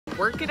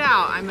work it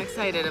out. I'm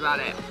excited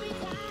about it.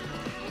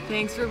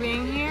 Thanks for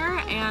being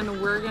here,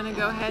 and we're gonna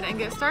go ahead and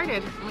get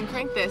started. I'm gonna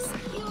crank this.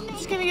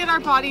 Just gonna get our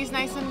bodies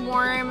nice and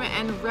warm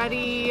and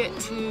ready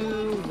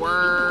to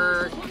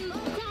work. Here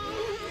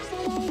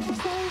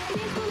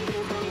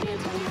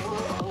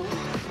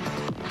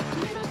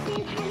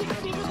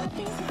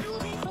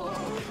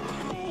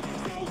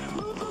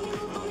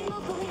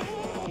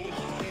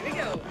we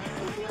go.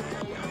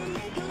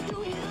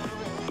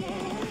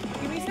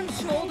 Give me some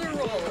shoulder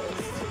rolls.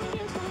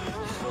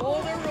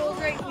 Shoulder rolls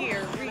right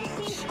here.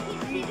 Reach,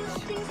 reach.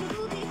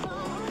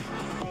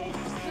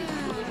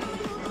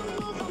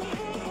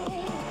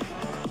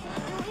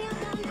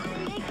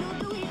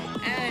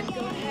 And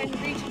go ahead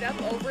and reach it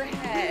up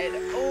overhead,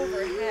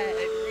 overhead,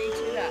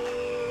 reach it up.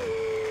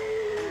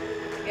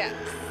 Yes.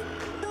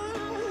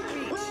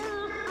 Reach,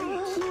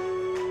 reach.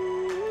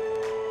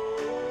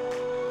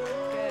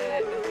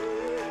 Good.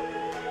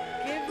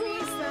 Give me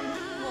some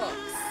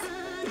hooks.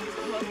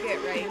 Hook it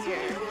right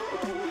here.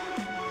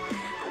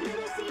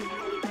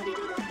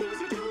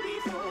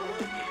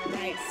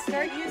 Nice.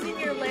 Start using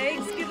your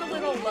legs. Get a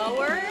little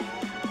lower.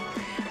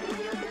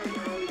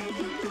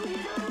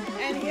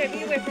 And hit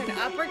me with an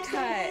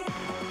uppercut.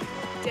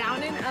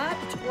 Down and up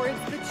towards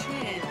the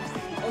chin.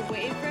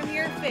 Away from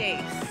your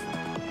face.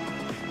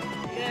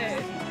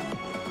 Good.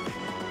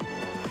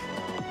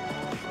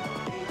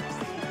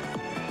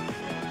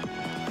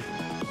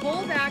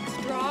 Pull back,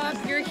 draw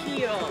up your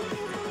heel.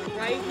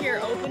 Right here,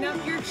 open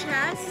up your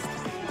chest.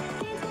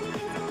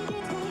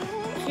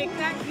 Kick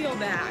that heel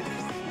back.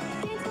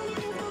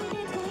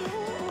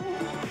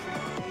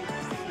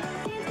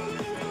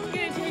 We're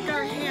gonna take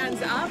our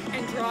hands up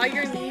and draw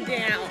your knee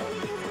down.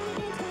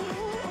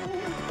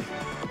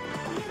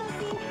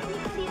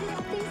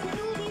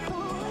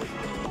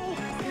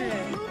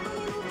 Good.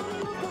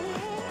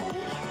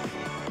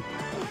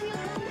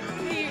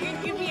 Okay, you're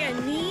gonna give me a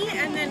knee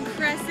and then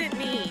crescent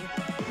knee.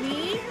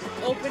 Knee,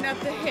 open up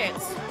the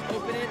hips.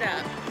 Open it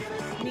up.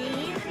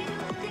 Knee,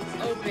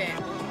 open.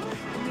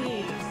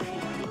 Knee,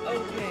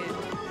 open.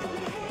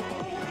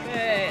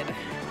 Good.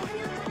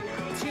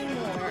 2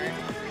 more.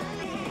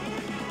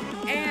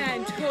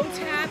 And toe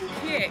tap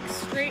kick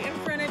straight in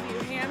front of you.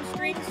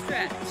 Hamstring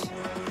stretch.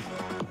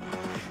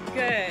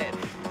 Good.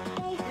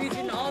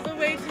 Reaching all the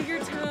way to your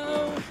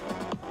toe.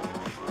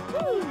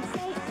 Woo.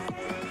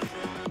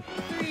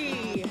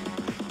 3,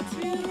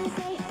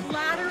 2,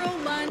 lateral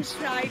lunge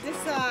side to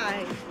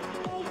side.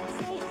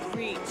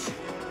 Reach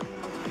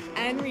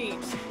and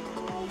reach.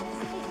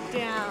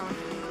 Down.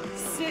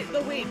 Sit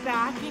the weight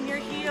back in your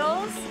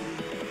heels.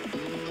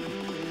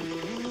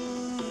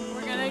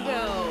 We're gonna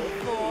go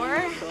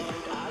 4,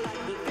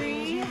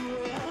 3,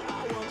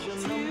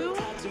 2,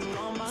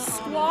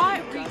 squat,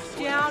 reach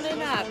down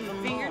and up.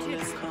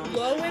 Fingertips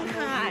low and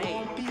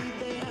high.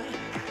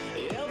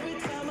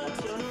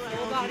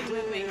 Full body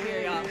movement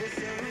here, y'all.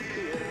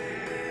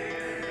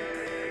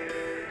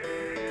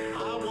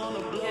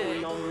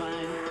 Good.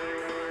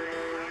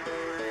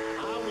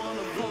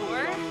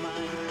 4,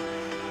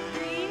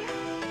 3,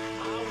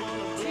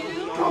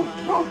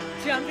 2,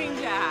 jumping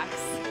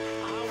jacks.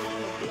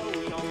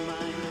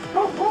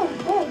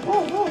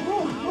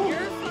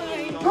 You're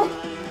fine.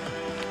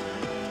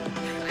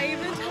 I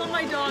even tell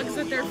my dogs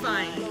that they're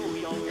fine.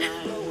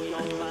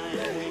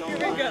 Here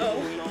we go.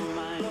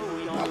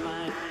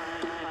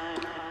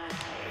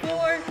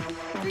 4,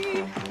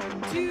 3,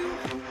 2,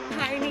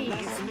 high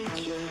knees.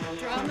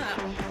 Draw them up.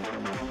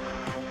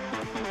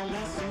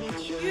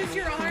 Use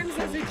your arms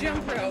as a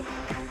jump rope.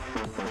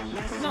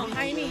 Come on,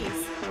 high knees.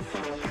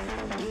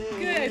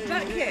 Good,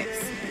 butt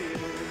kicks.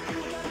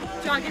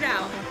 Jog it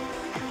out.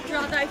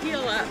 Draw that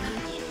heel up.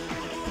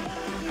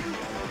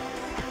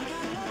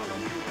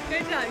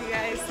 Good job, you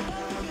guys.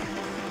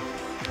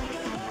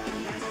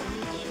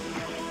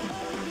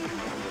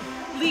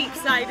 Leap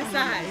side to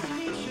side.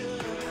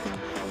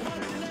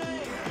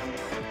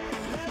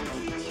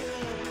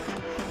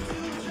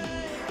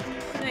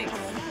 Nice.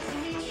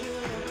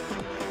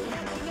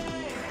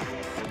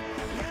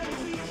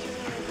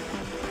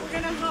 We're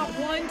gonna hop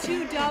 1,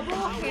 2,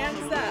 double,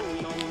 hands up.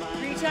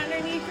 Reach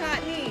underneath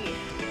that knee.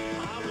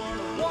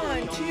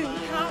 1, 2,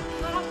 hop,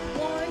 hop,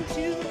 1,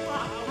 2,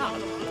 hop, hop.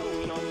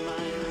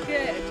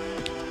 Good.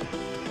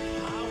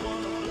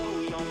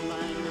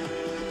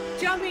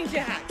 Jumping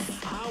jacks.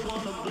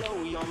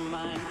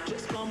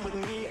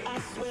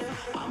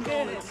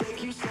 Good.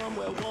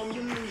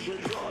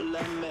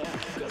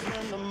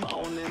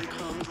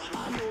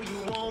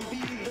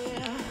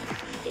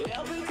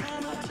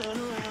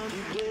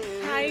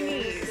 High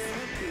knees.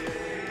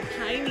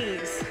 High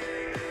knees.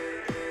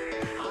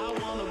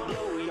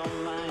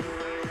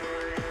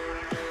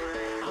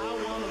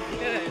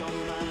 Good.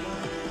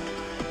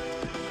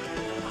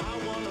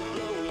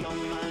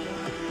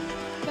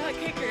 Butt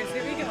kickers,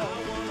 here we go.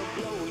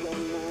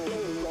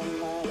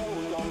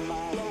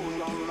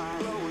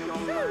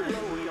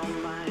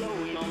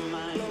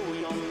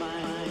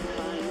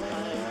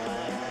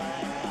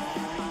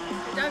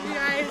 Good job, you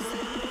guys.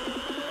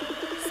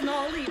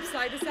 Small leap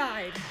side to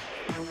side.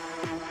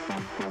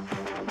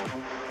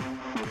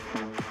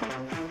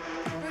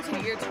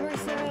 your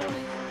torso.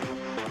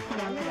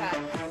 Warm it up.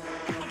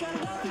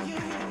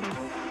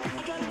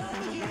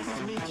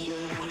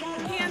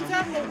 Hands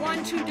up, a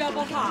 1-2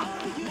 double hop.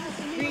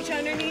 Reach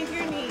underneath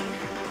your knee.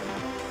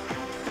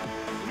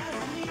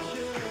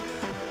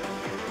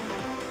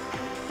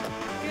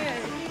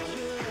 Good.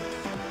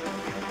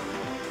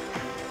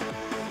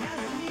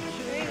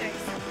 Very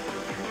nice.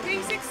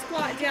 Basic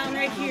squat down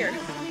right here.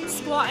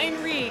 Squat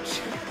and reach.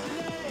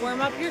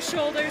 Warm up your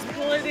shoulders,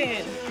 pull it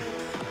in.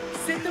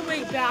 Sit the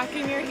weight back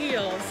in your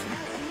heels.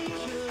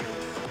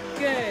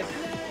 Good.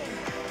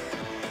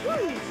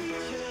 Woo.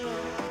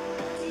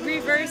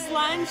 Reverse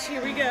lunge,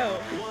 here we go.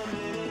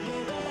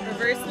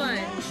 Reverse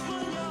lunge.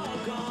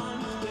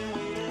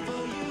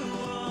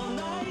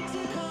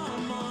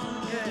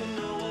 Good.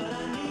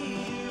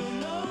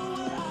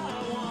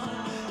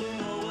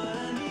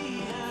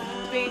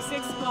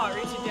 Basic squat,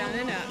 reach it down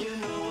and up.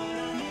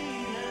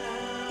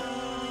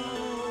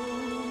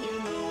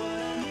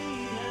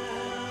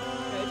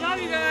 Good job,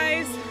 you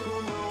guys.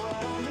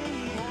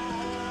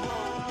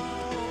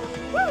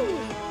 Woo!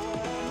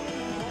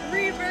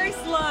 Reverse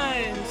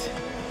lunge.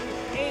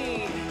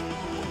 8,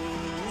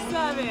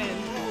 7,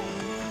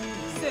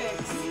 6,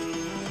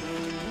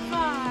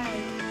 5,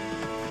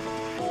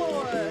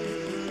 4,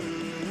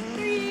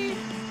 3,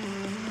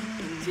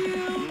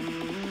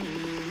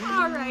 2.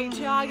 All right,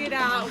 jog it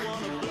out.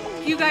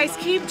 You guys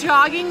keep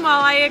jogging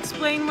while I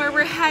explain where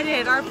we're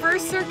headed. Our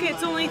first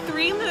circuit's only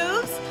 3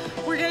 moves.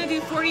 We're gonna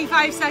do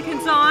 45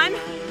 seconds on,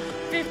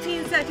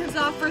 15 seconds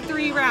off for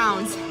 3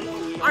 rounds.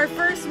 Our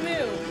first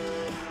move,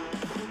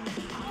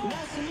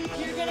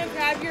 you're gonna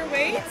grab your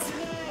weights.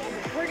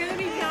 We're gonna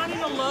be down in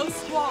a low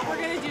squat. We're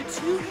gonna do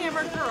 2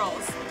 hammer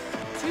curls.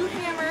 2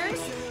 hammers,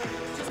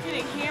 just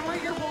kidding, hammer,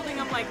 you're holding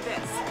them like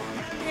this.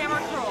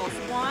 Hammer curls,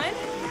 1,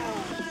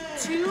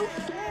 2,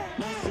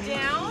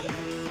 down,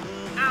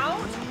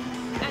 out,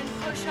 and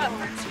push up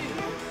for 2.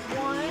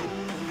 1,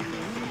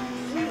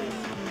 2,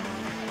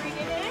 bring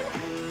it in,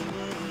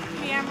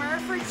 hammer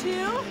for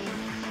 2,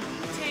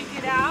 take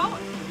it out,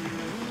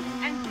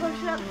 and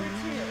push up for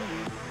 2.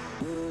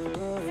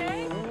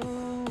 Okay?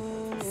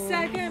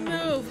 Second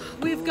move,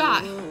 we've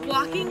got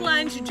walking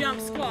lunge,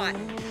 jump squat.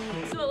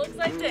 So it looks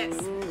like this.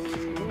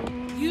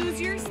 Use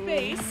your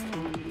space.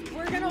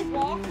 We're gonna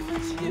walk for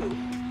 2.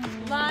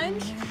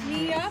 Lunge,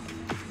 knee up,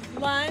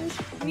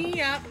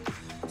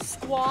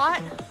 squat,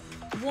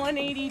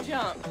 180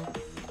 jump.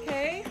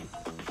 Okay?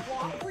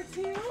 Walk for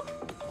 2,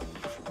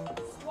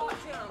 squat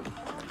jump.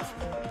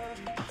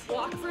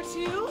 Walk for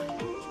 2,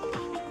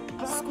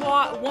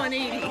 squat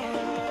 180.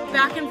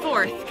 Back and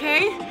forth,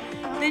 okay?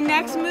 The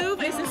next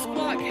move is a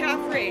squat calf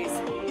raise.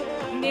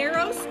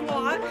 Narrow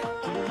squat,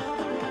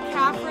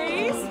 calf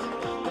raise,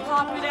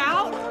 pop it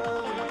out,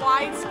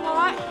 wide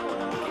squat,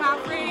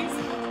 calf raise,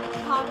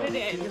 pop it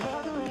in.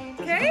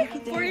 Okay,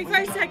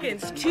 45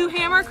 seconds. 2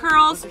 hammer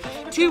curls,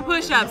 2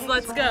 push-ups.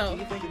 Let's go.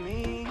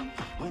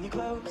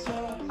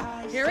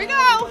 Here we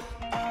go.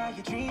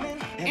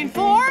 In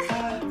 4,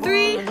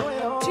 3,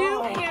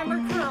 2,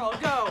 hammer curl,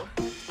 go.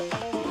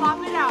 Pop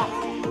it out,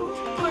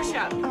 push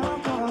up.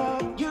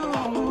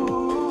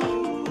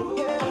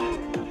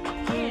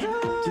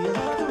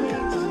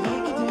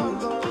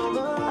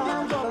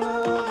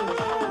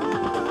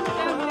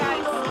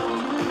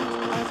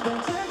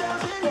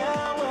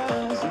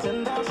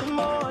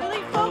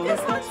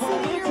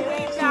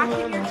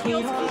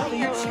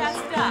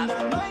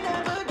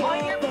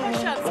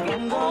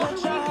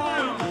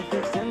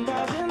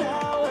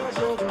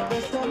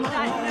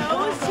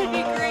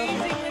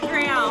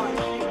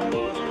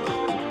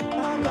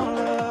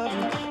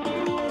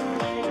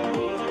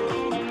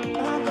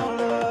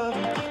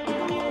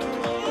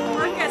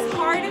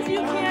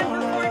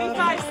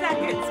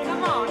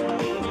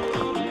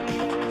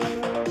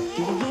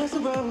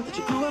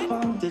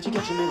 Did you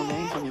get your middle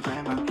name from your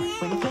grandma?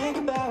 When you think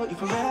about you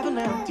forever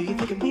now, do you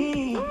think of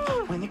me?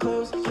 When you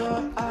close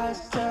your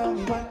eyes, tell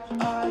me what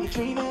are you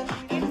dreaming?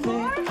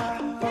 Anything I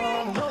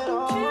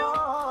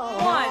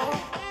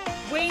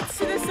 2, 1. Weights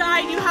to the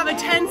side. You have a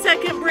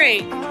 10-second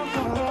break.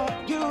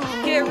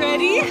 Get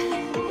ready.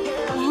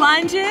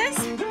 Lunges.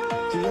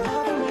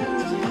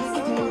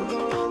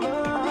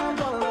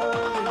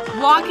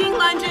 Walking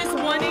lunges,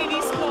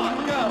 180 squat.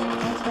 Go.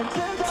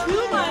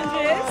 2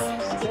 lunges.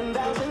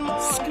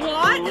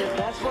 Squat,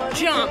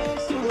 jump.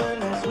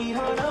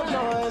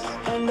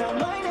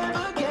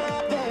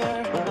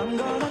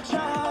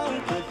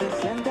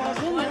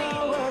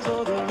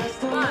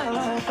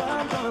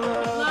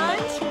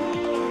 Lunge,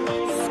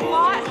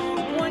 squat,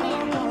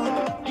 180.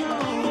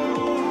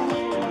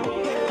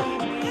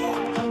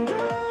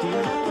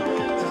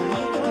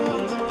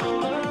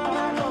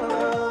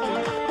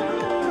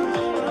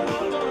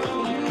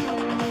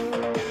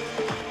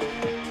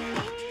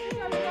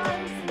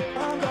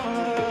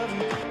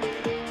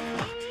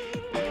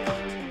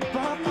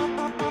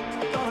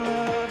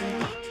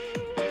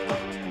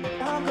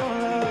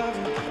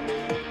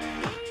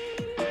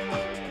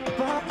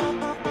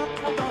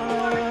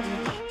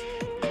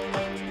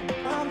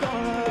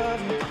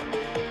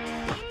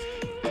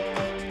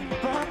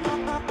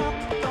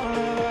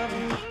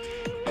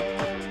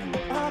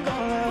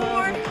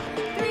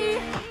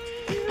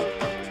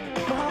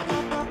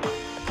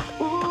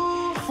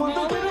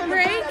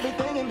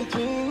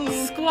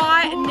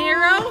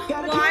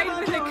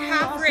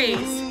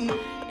 raise.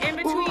 In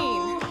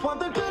between. Want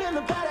the good and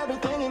the bad,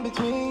 everything in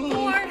between.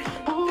 4,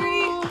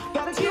 3,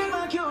 Gotta 2, get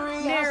my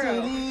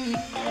narrow. curiosity.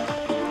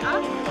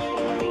 Up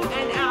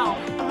and out.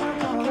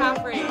 Calf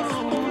raise.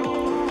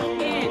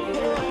 In.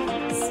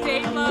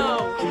 Stay low.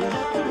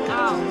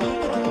 Out.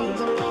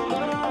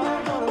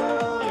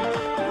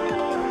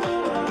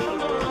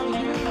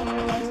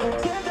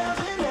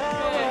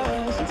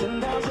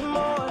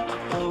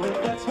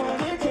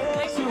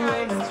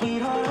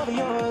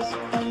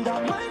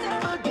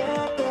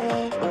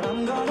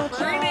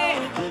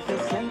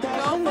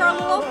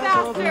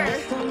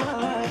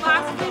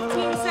 Last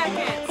 15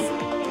 seconds.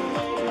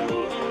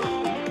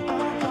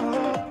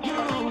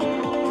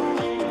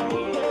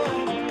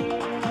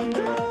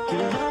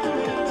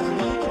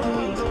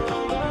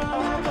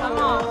 Come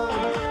on.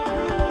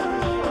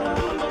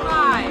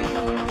 5,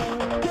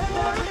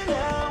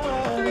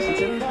 3,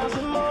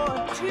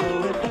 2,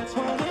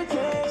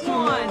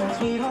 1.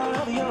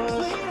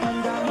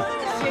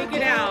 Shake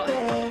it out.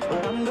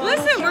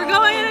 Listen, we're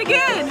going in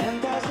again.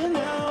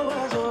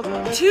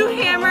 2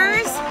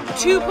 hammers,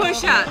 2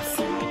 push-ups.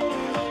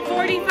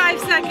 45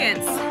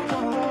 seconds.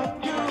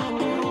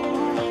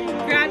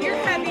 Grab your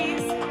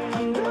heavies.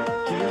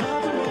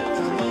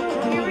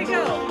 Here we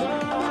go.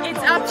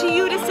 It's up to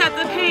you to set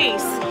the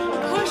pace.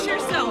 Push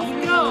yourself.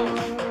 Go.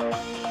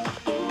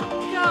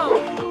 Go.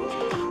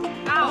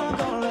 Out.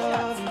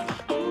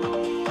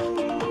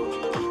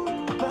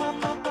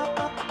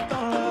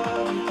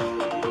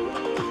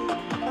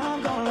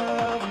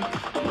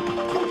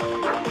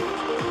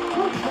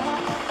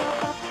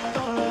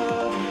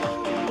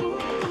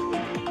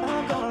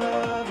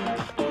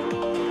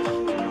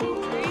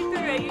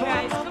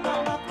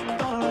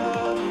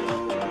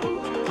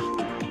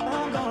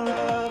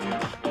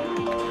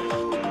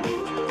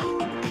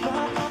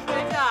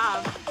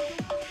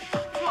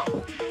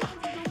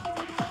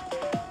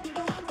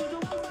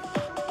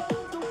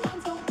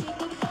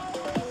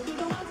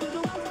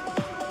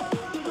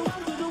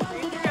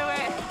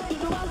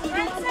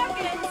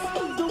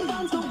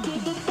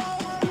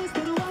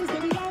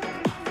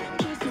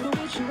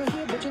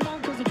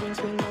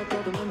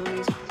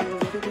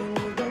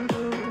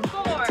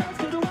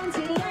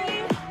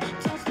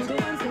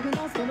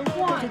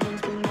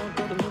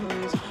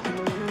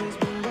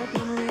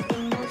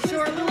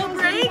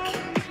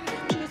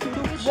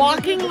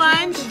 Walking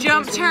lunge,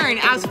 jump turn,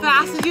 as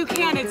fast as you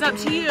can, it's up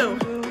to you.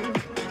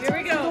 Here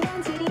we go.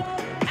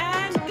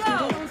 And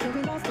go.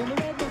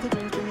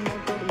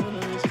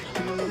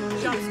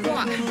 Jump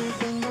squat.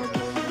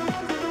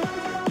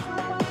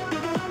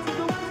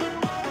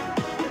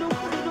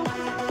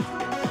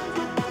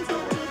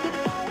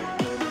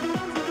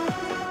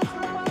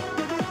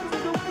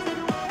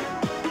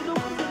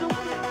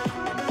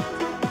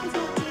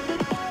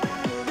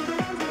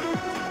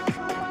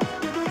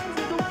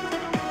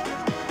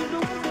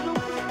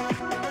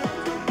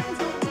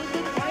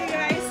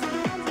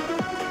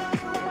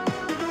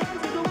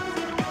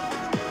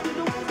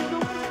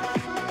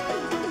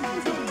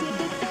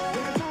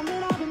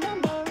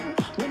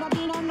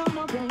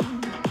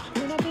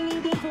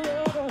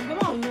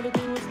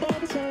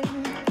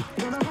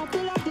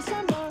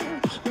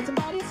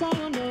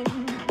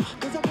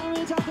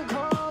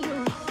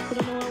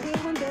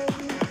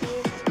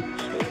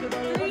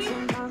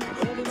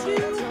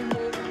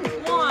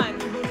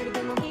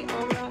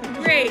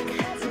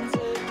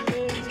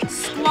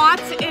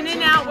 Squats in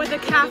and out with a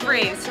calf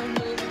raise.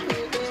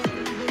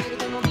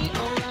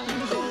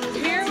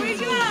 Here we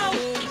go.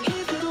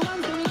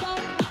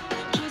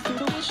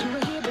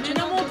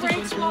 Minimal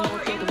breaks while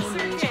we're in the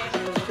circuit.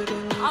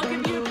 I'll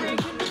give you a break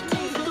in between.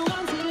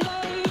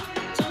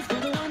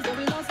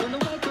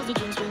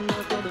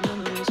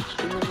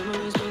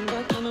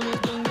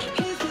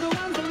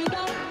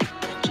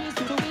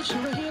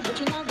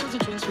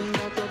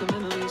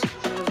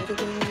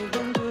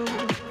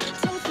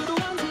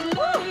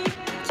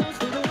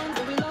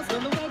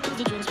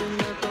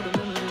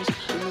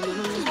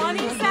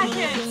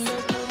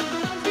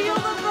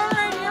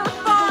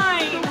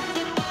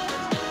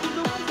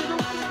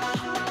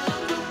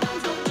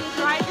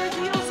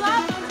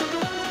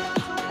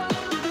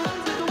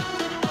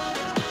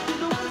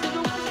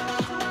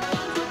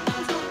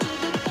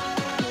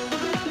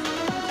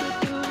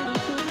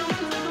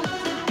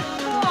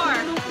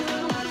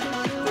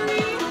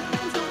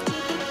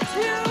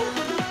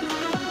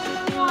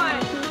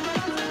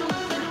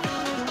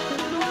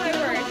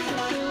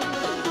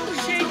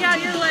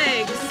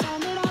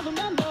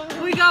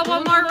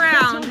 One more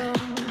round. 2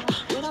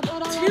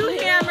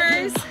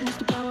 hammers,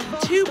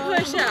 2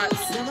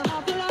 push-ups.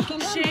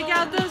 Shake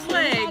out those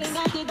legs.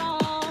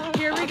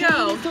 Here we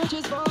go.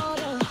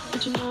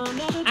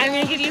 I'm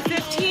going to give you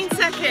 15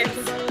 seconds.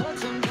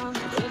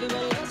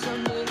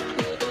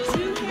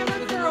 2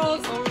 hammer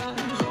curls,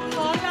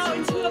 log out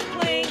into a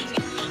plank,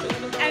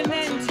 and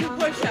then 2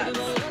 push-ups.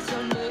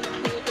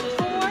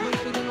 4,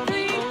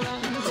 3,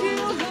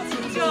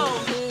 2, go.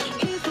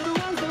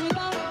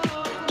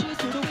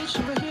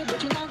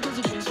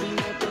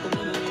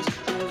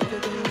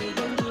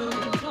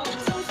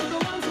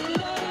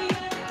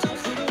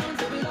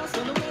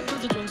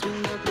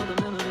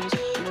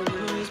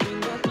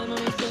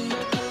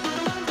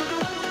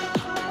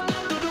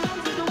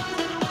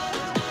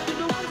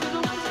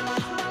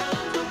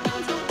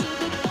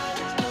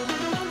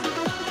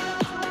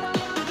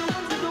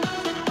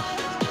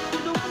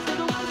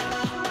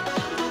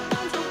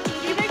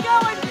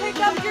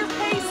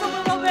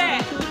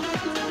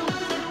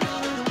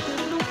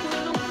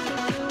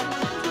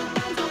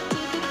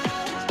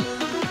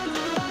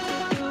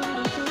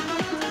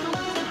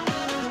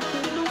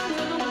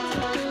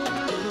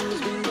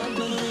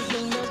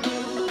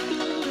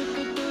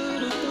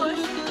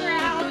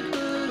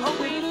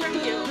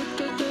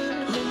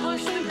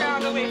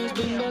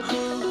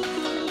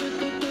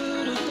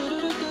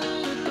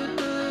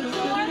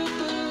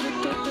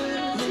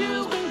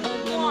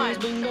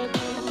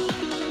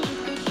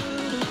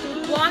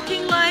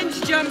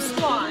 Jump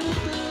squat.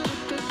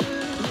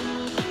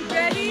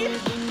 Ready,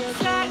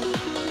 set,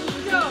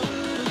 go.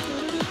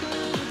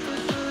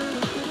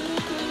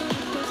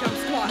 Jump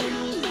squat.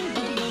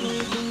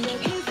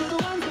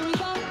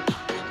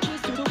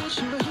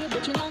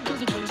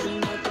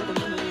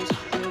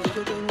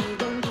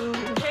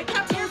 Pick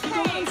up your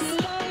pace.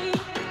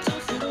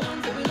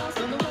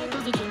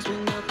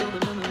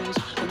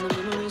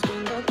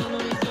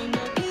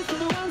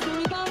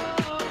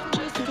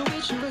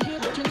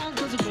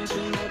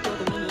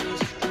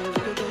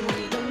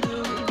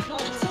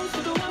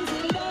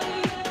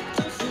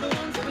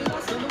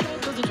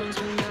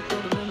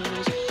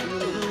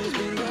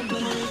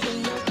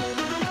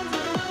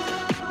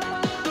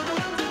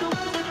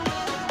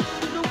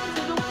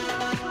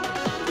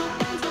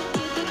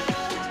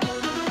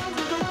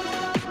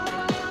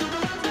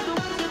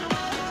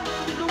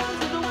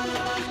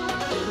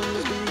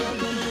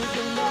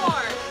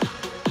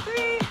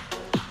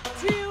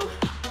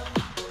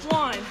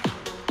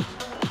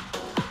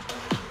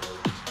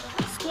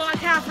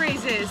 Calf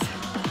raises,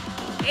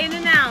 in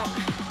and out.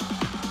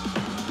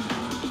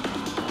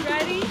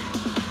 Ready,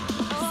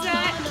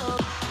 set,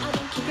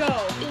 go.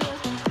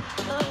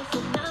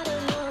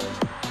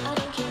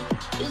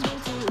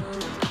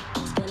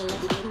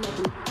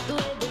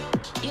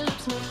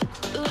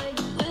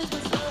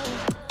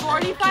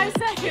 "45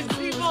 seconds,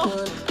 people.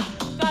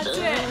 That's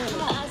it.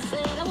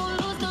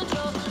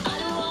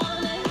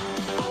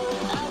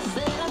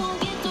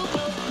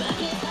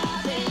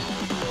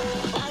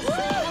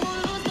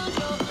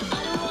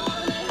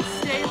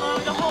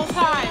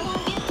 Time.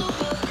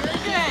 You're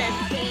good.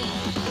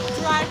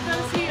 Drive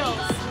those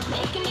heels.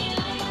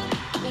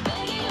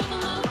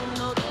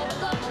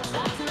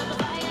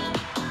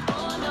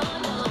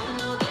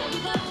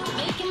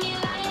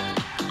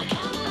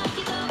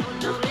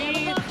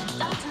 Breathe.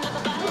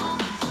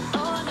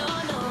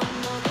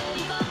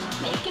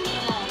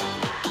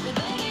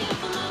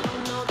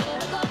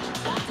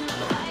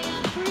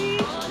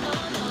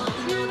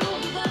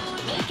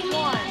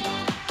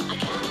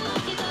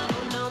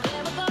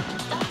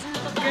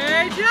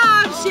 Good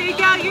job.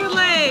 Shake out your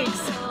legs.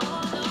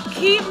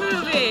 Keep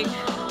moving.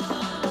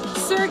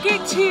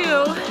 Circuit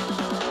 2.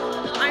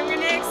 I'm going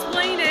to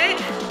explain it.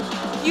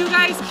 You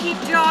guys keep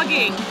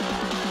jogging.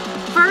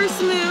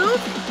 First move,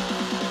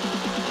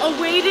 a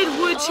weighted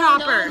wood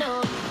chopper.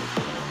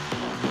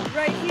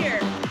 Right here.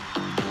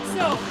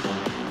 So,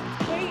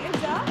 weight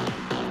is up.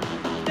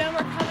 Then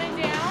we're coming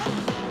down.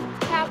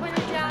 Tapping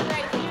it down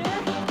right here.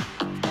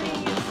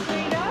 Bringing it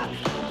straight up.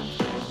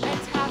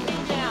 And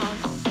tapping down.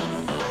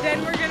 Then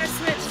we're going to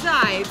switch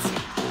sides.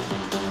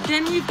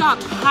 Then we've got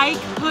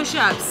pike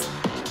push-ups.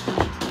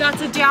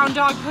 That's a down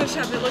dog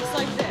push-up. It looks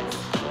like this.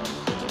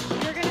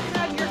 You're going to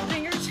have your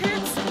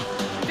fingertips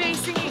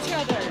facing each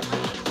other.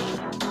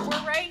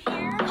 We're right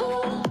here.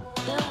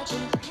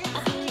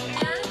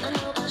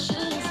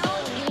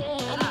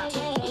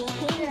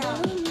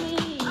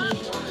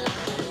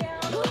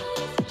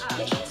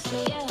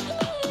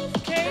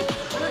 Okay,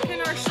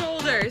 working our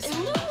shoulders.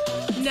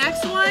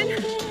 Next one,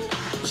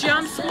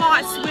 jump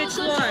squat, switch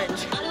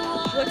lunge.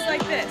 Looks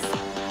like this.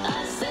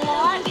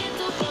 Squat,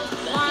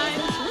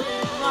 lunge,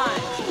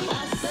 lunge.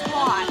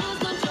 Squat,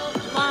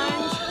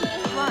 lunge,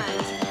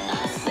 lunge.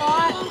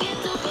 Squat,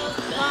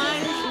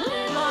 lunge,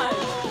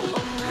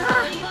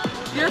 lunge.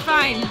 You're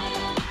fine.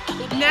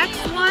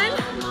 Next one,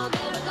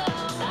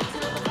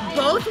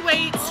 both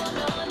weights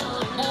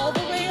all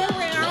the way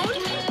around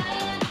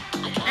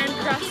and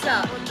press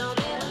up.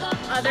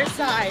 Other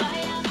side.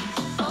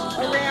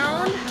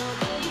 Around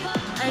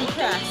and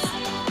press.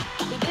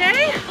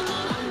 Okay?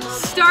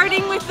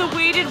 Starting with the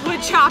weighted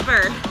wood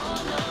chopper.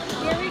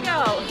 Here we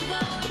go.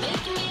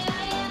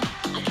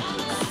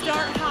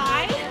 Start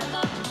high.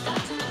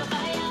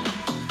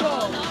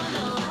 Go.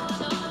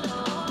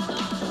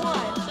 1,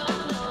 2,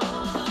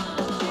 3.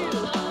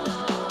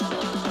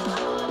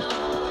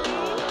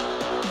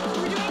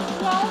 We're doing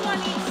 12 on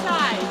each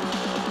side.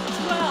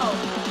 12.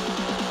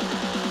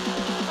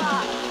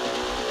 5.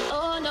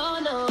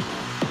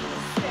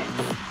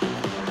 6.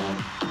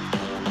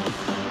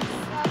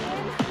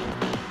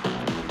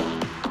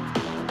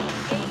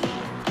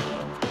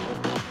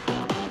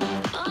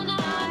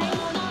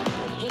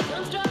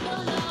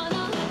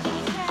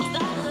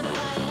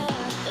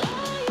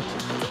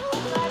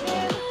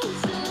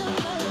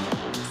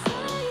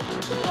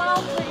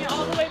 12, bring it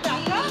all the way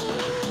back up.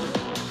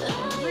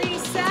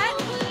 Reset.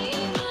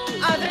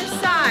 Other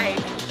side.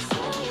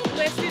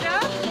 Lift it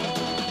up.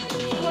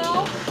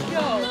 12,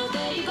 go.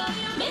 11.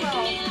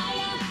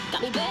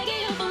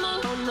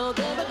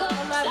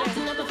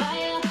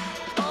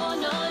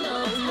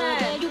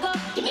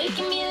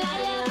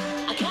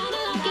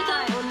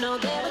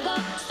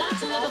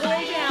 All the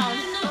way down.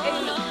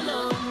 8.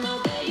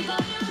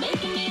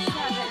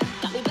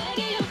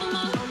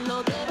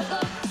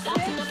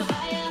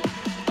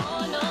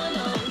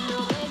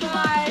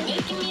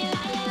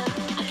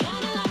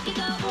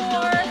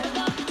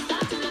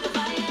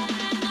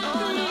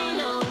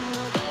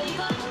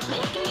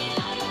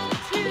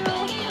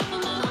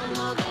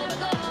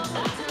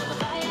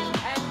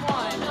 1.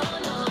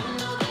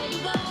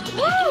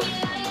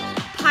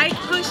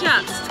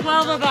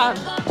 12 of them.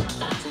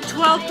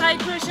 12 pike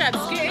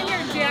push-ups. Get in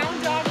your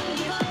down dog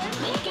position.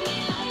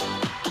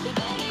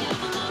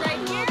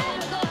 Right here.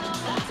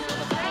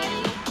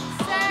 Ready,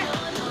 set,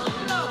 go.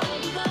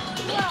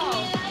 Go.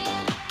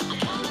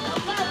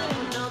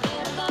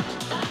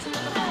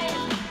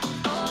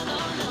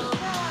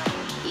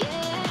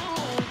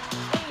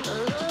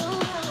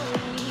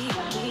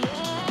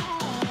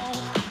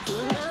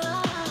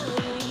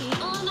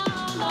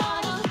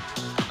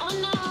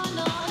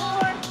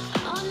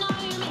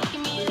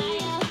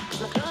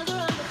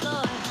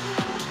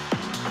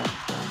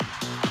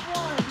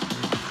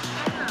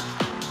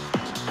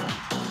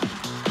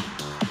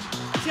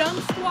 11, jump,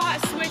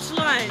 squat, switch,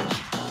 lunge.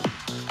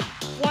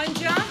 One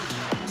jump,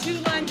 two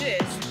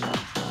lunges.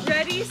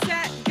 Ready,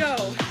 set, go.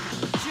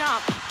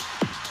 Jump,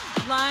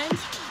 lunge,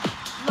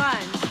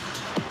 lunge,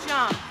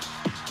 jump,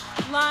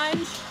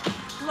 lunge,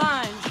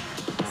 lunge,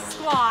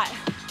 squat,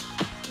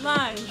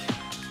 lunge.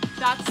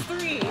 That's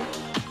 3,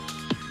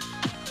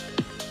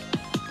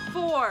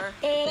 4,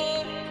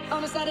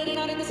 On a Saturday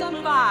night in the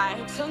summer,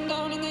 5,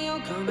 sundown in the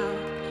young come out.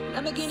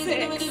 Lamborghini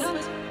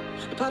 6,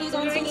 the party's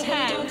on we're doing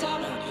 10,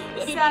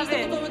 downtown.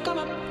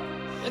 7,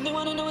 And they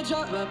wanna know what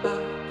you're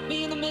about.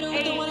 Me in the middle,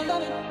 8, don't wanna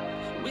love it.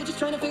 We're just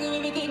trying to figure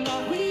everything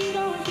out. We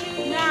don't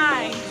care.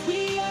 9,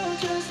 We are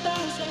just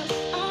ourselves.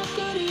 I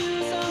could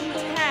use some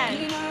 10.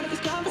 getting out of this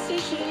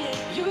conversation.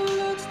 Yeah, you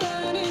look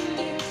stunning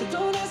there, so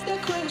don't ask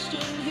that question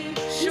here.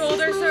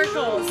 Shoulder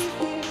circles.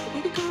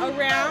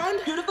 Around,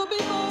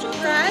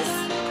 press,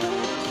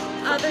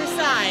 other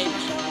side.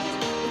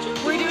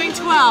 We're doing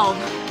 12.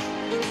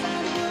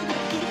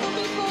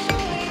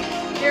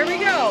 Here we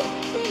go.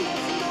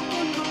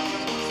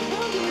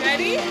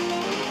 Ready?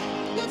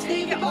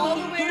 Take it all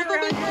the way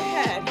around your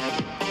head.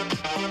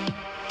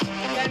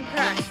 Then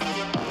press.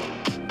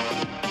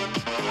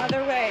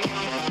 Other way.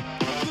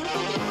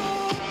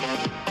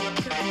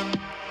 2.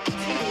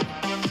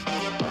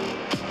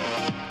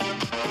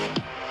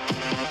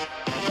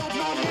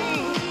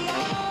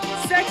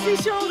 Sexy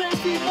shoulders,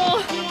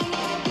 people.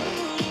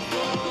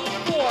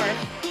 4,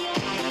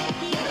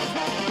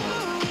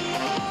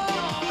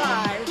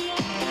 5,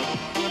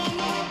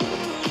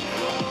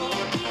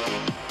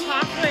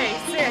 halfway,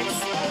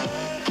 6,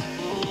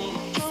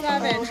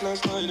 7, 8,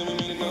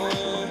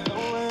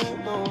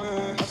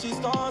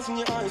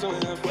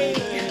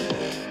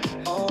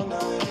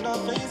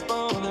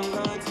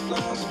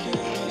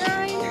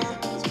 9,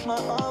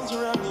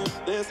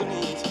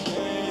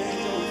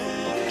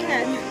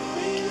 10,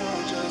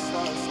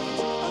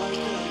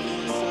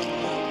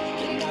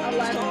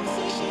 11, 12.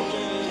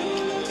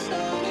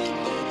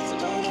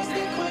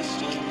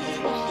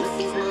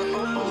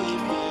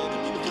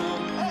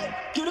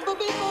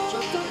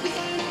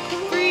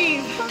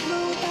 Breathe.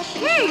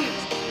 Hey,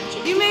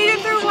 you made it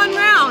through one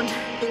round.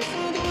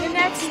 The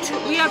next,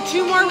 we have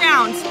 2 more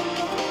rounds.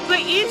 But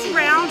each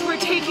round, we're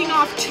taking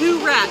off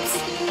 2 reps.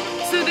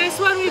 So this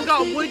one, we've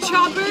got wood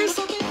choppers.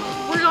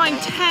 We're going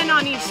 10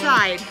 on each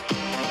side.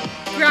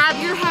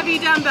 Grab your heavy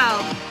dumbbell.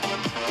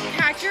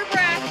 Catch your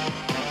breath.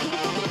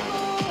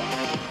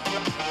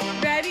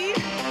 Ready,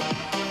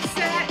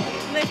 set,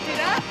 lift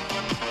it up.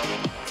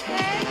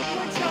 10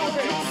 wood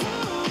choppers.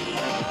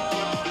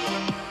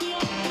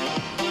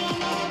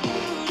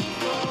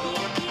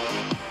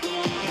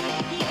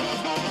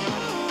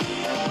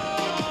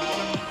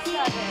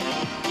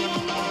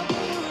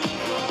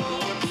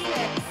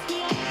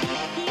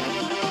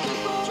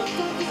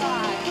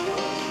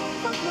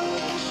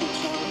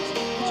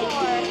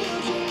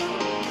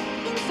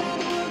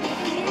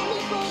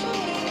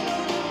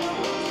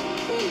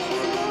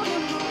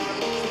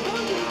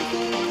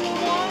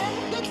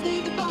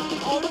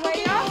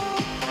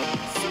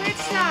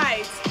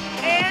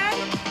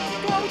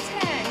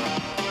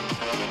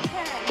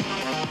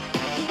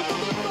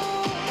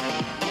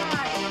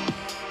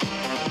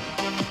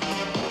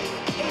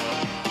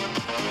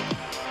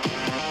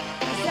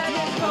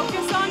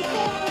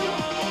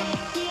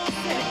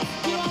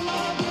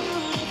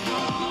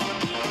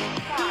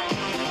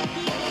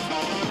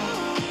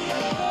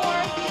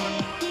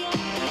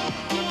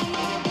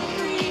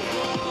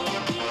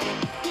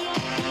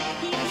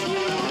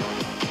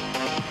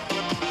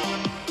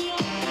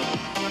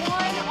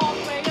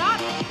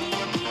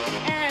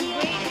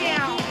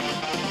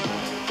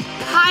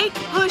 8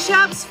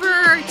 push-ups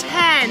for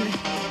 10.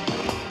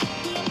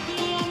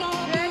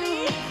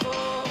 Ready?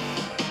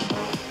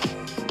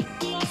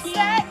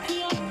 Set.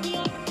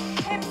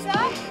 Hips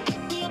up.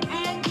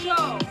 And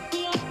go.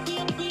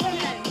 10.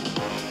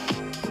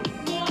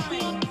 9. 8.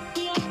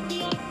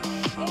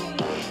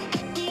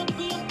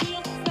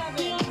 7.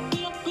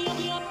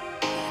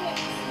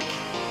 6.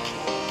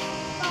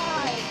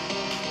 5.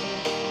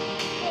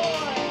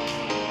 4.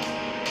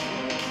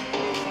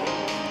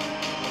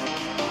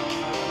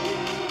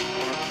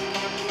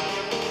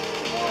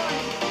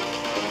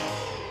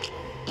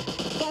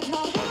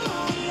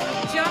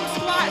 Jump,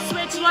 squat,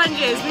 switch,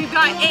 lunges. We've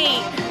got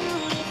 8.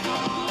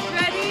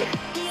 Ready,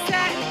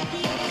 set,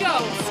 go.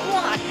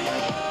 Squat,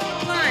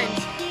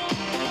 lunge.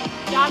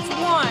 That's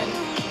 1,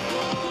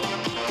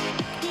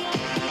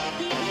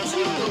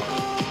 2,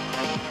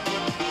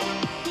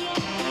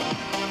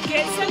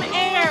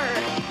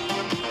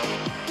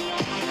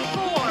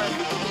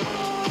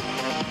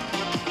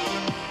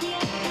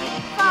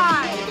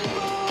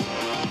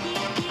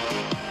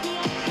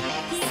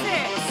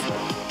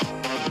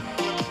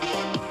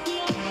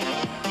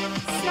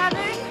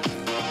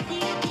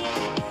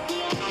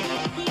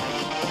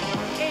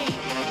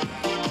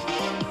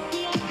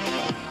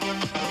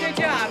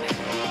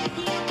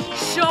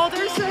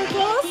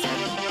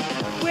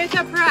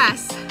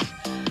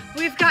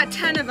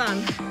 10 of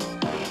them.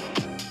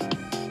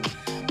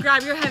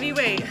 Grab your heavy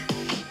weight.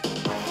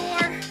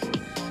 4,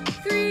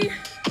 3,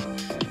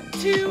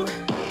 2,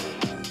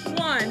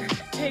 1.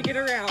 Take it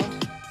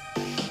around.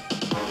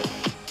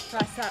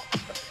 Press up.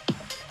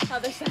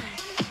 Other side.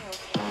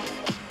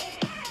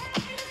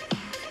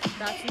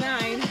 That's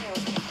 9.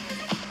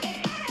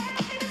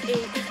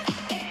 8.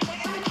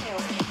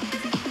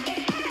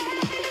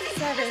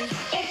 7.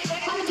 6.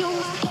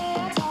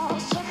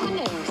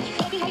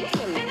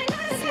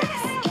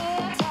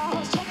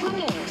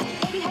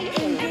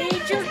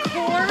 Engage your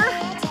core.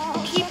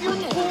 Keep your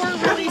core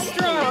really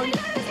strong.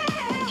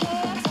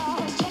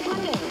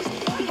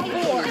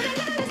 4.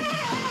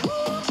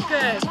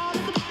 Good.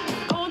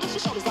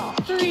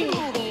 3.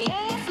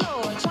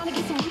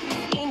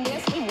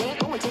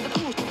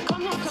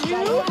 2.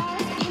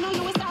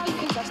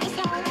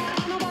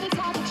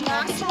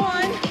 Last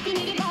one.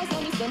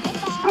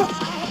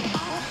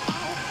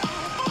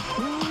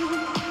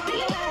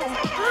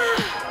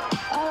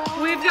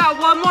 We've got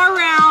one more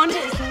round.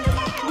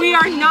 We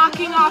are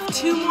knocking off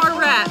 2 more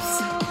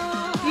reps.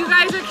 You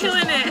guys are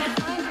killing it.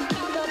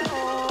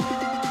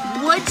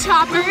 Wood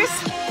choppers,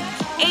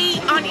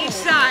 8 on each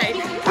side.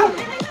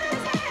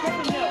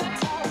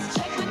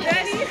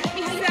 Ready,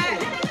 set,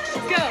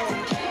 go.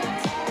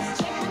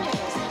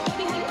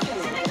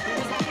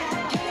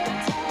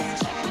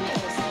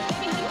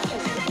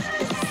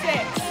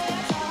 6,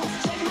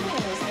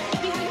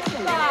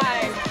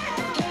 5,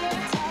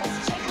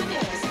 4,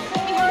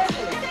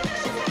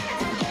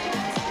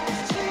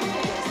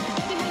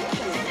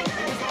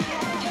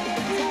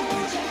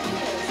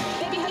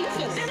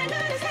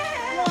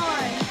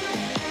 1.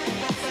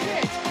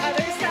 Switch,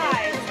 other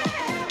side.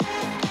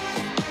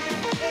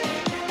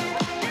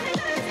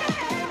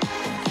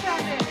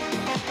 7,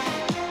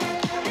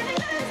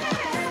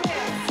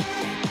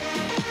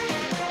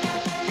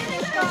 6,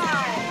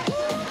 5,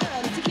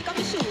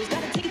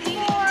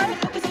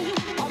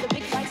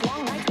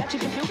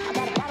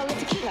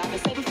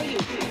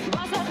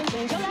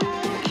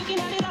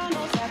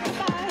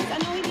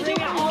 bring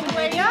it all the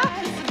way up.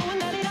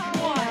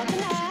 1.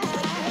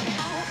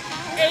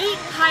 8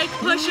 pike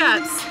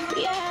push-ups.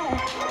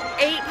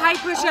 8 pike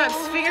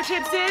push-ups.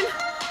 Fingertips in.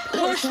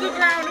 Push the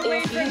ground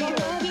away from you. Here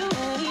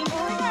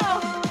we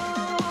go.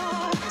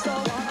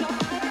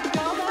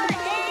 Go for 8.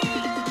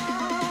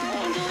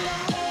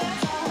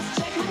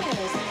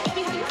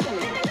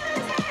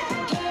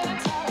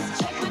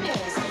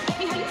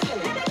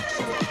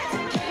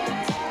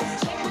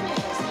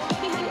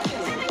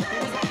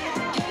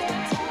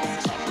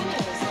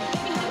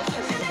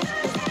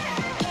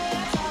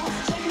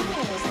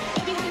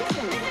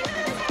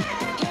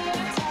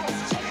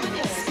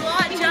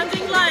 Squat,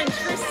 jumping lunge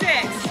for 6.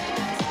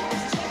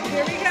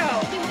 Here we go.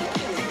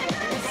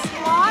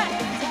 Squat,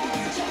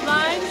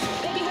 lunge,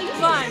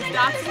 lunge.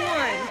 That's 1.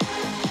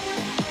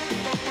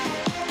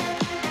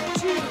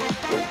 2.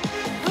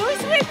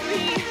 Who's with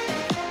me?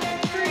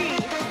 3.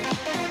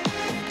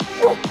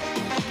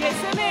 Get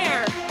some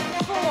air.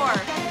 4.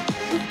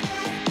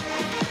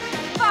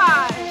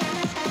 5.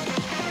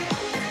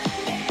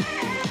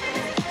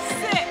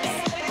 6.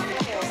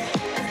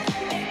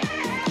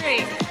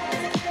 Great.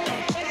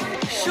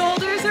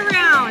 Shoulders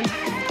around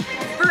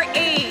for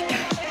 8.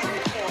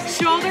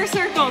 Shoulder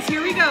circles,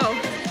 here we go.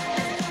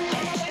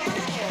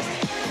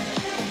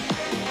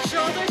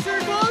 Shoulder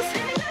circles,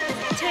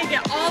 take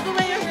it all the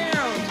way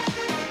around.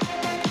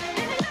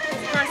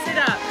 Press it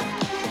up.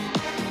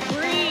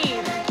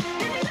 Breathe.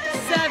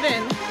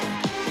 7.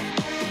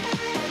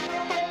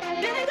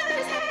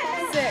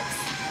 6.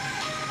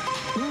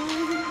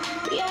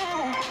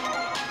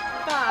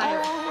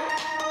 5.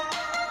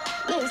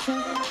 4.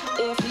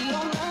 3.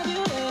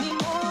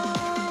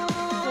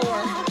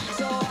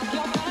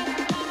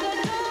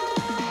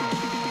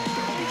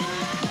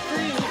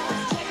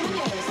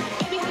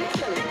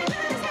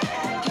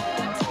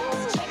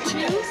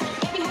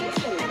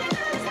 2.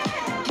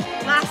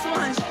 Last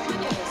one.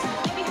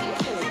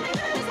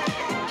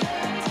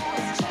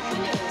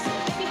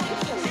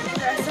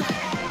 Press up.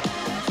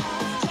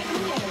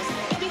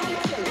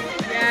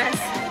 Yes.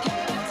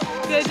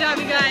 Good job,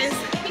 you guys.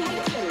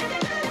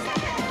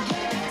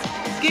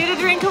 Get a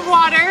drink of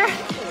water.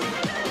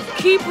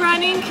 Keep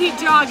running, keep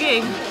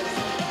jogging.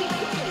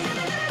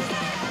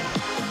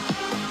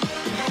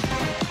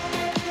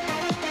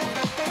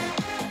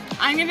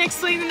 I'm gonna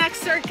explain the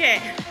next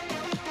circuit.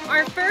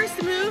 Our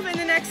first move in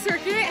the next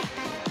circuit,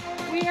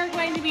 we are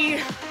going to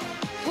be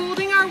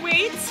holding our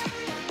weights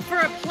for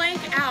a plank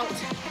out.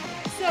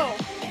 So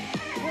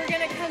we're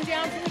gonna come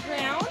down to the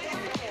ground,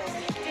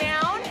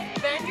 down,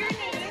 bend your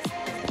knees,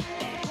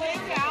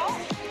 plank out,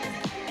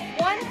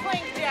 1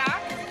 plank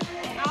jack,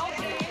 out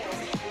in,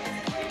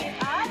 bring it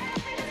up,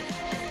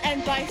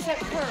 and bicep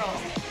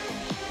curl.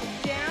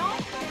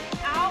 Down,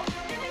 out,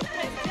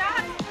 plank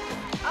jack,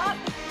 up,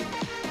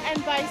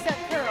 and bicep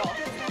curl.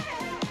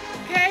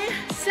 Okay,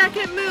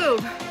 second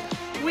move.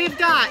 We've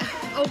got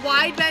a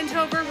wide bent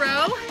over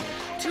row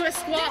to a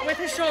squat with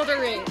a shoulder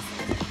raise.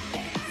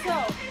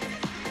 So,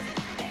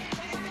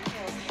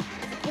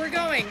 we're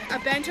going a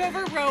bent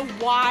over row,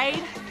 wide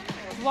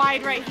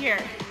right here.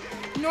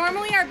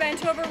 Normally our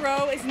bent over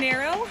row is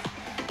narrow.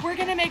 We're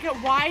gonna make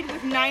it wide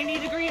with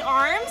 90-degree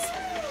arms,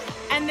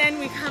 and then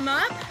we come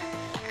up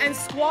and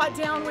squat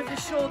down with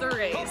a shoulder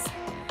raise.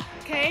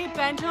 Okay,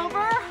 bent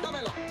over,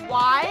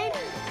 wide,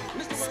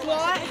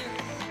 squat,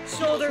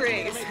 shoulder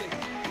raise.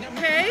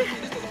 Okay,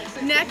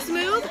 next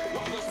move,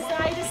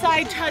 side to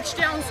side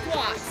touchdown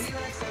squats.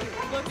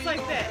 Looks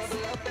like this.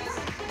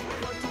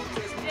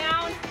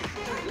 Down,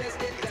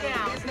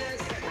 down,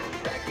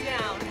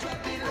 down,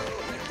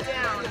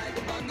 down.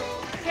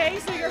 Okay,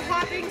 so you're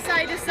hopping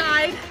side to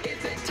side,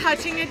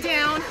 touching it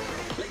down.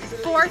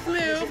 Fourth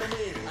move,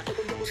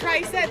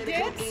 tricep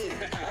dips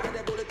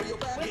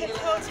with a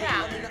toe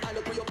tap.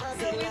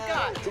 So we've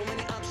got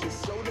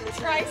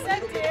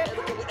tricep dip,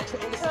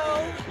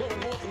 toe,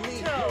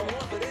 toe.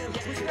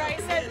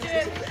 Tricep dip,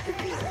 toe,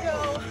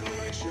 toe.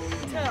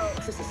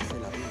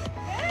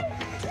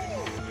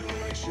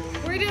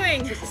 We're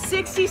doing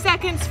 60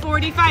 seconds,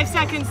 45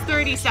 seconds,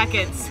 30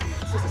 seconds.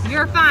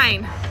 You're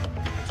fine.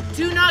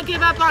 Do not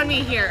give up on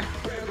me here.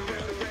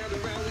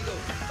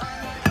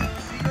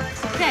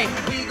 Okay.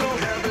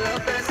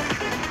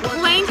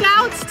 Plank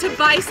outs to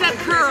bicep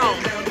curl.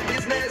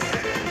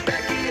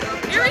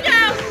 Here we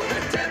go.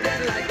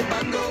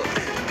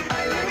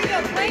 Here we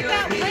go. Plank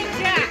out, plank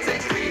jack.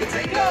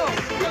 Go.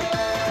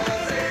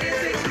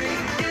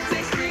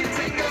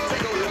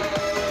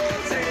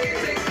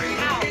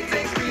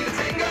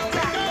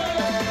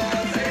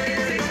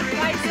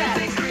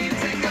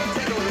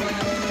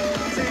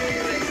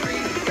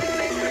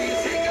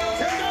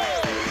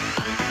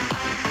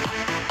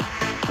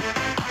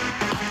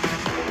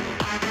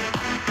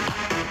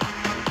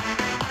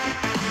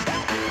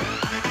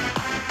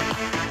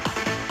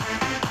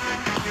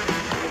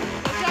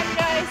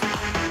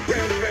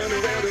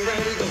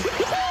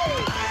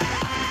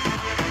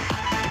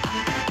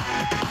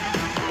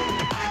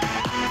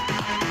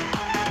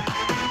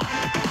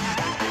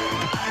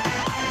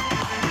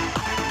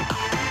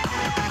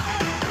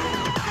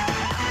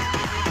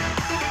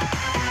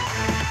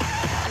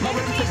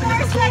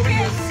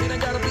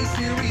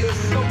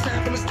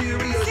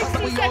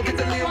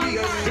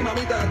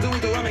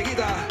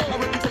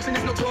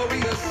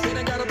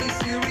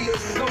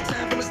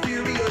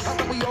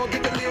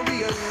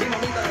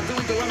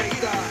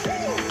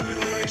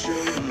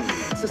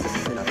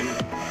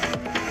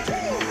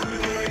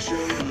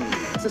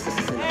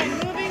 And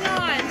moving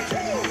on.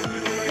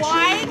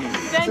 Wide,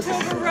 bent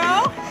over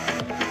row,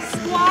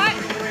 squat,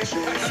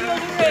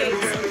 shoulder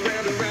raise.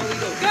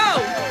 Go.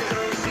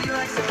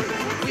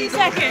 3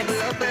 seconds.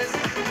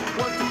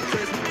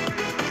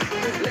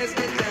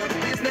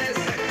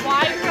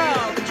 Wide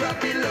row.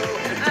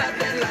 Up.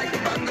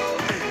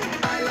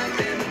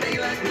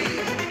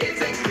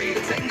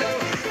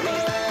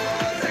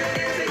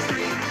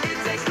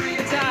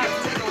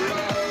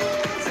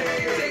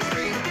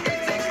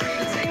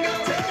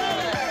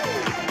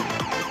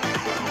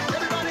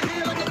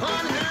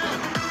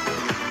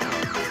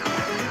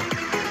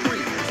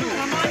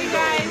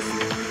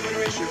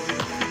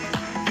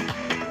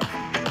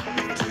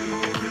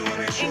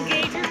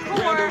 Engage your core.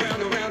 1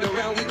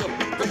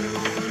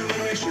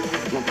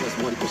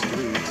 + 1 =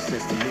 3 makes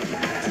sense to me.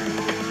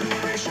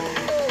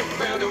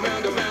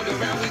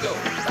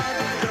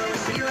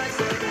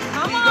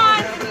 Come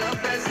on.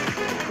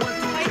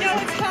 I know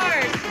it's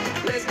hard.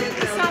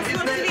 It's not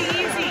supposed to be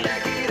easy.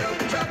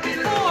 4, 3,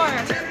 2,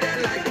 1.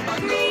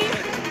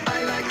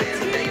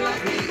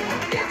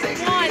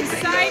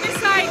 Side to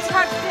side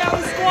touchdown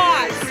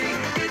squats.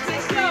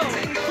 Let's go.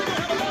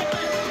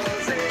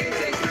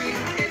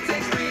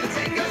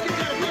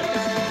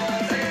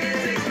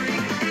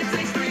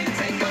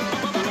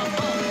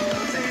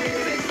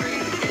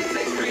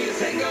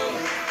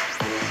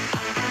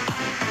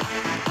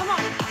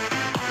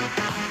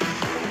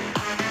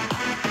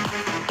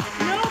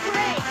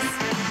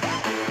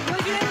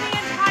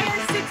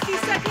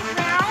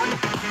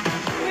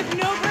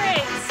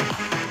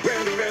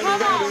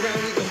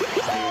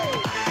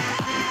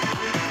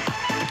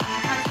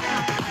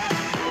 Touchdown.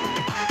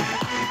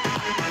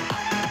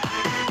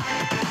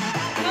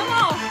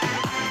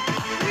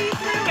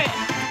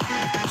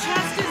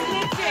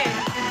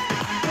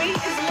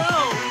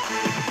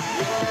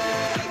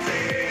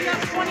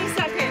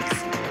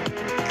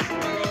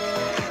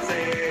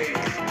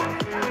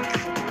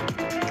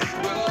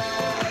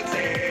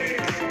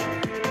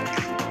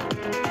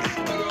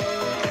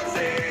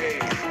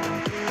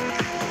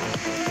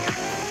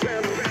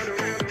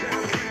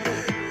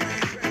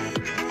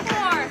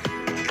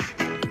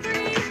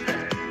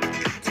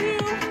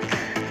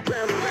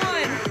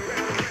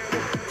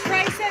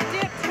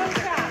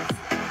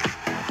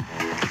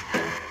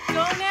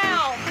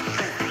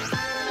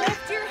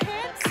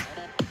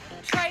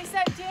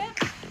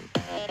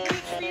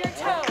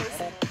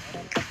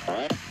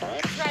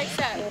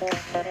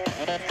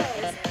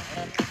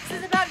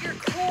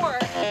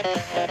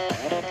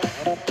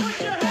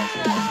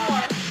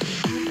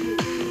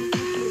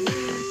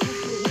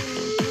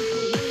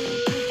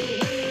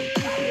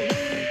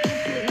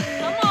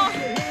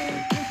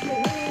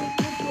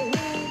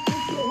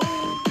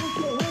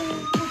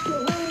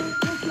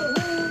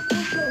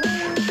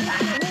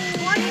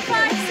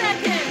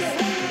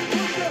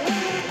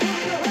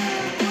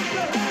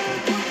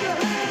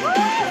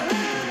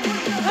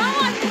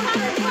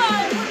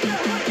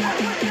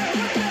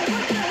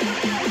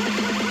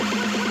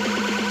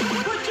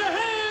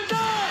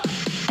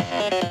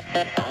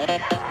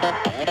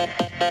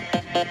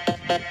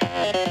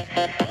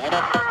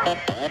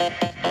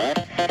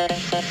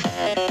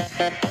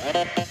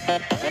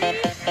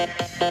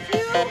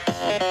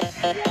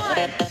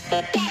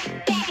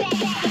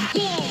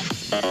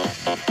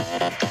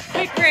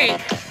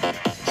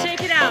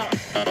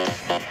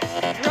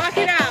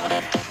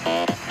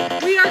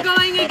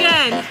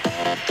 again.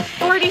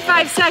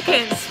 45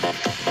 seconds.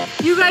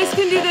 You guys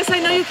can do this. I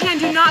know you can.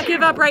 Do not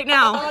give up right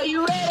now. Are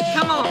you ready?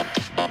 Come on.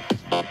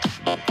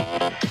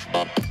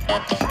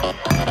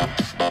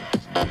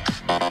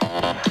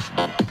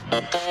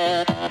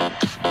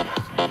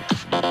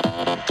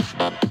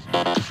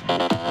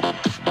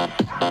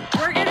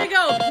 We're gonna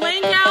go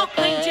plank out,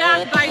 plank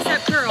jack,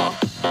 bicep curl.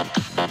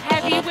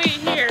 Heavy weight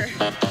here.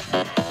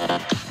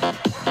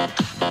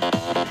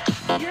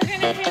 You're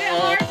gonna hit it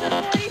hard for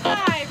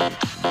 45.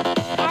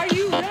 Are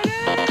you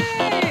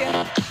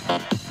ready?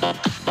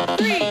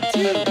 3,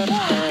 2, 1,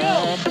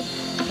 go.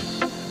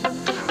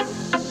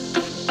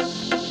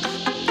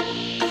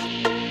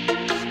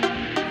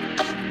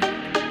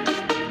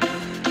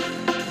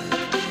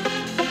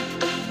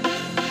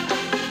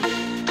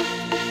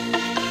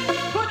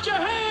 Put your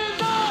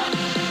hands up!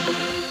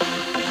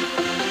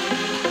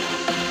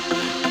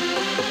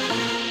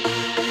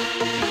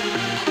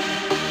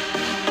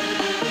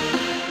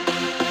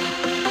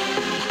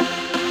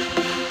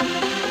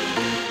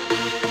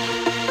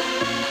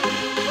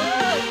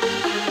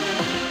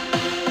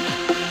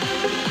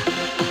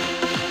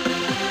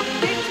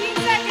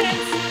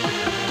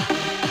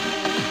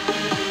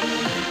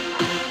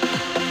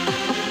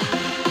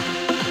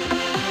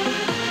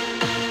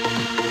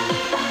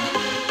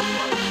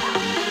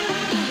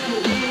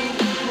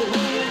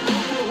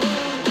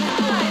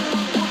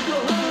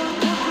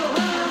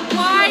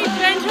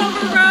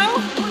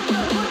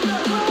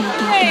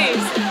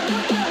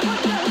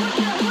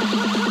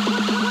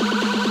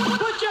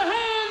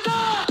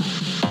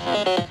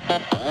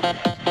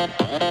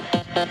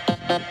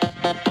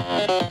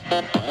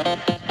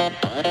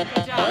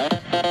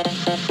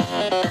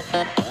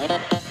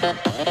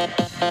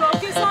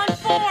 Focus on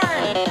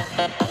form.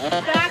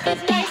 Back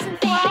is nice and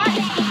flat.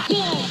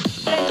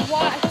 Then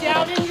walk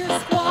down in your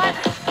squat.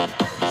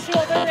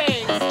 Shoulder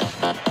raise.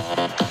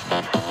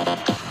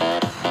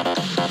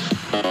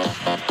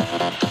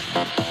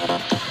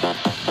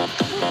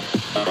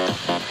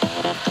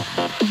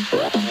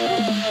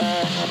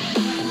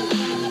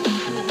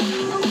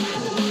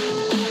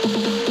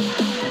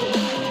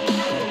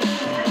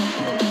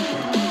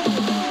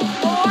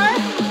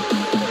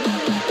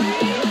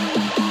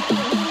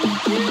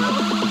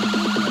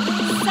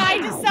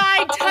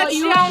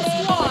 Touchdown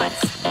squats.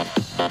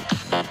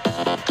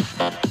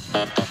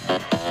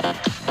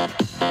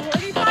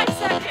 45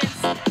 seconds.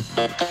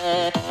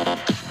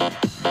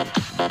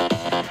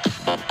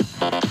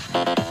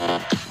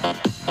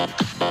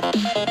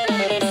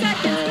 30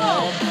 seconds,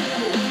 go.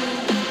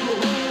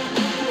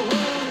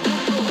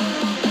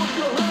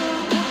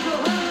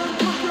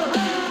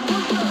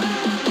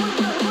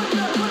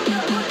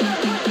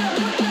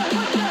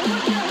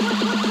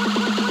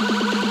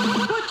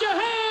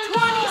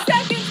 20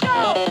 seconds,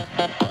 go.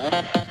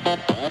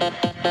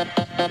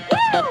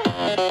 Woo!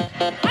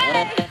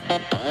 Hey!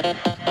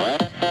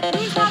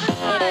 Who's having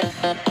fun?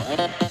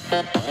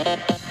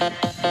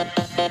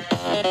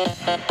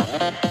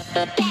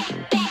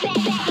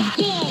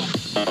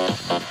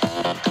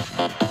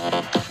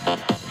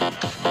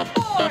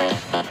 Four,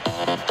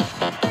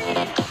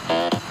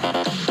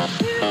 3,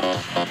 2,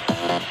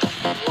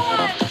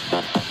 1.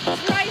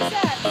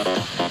 Triceps.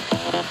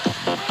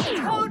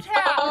 Toe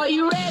tap. Are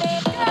you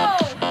ready? Go!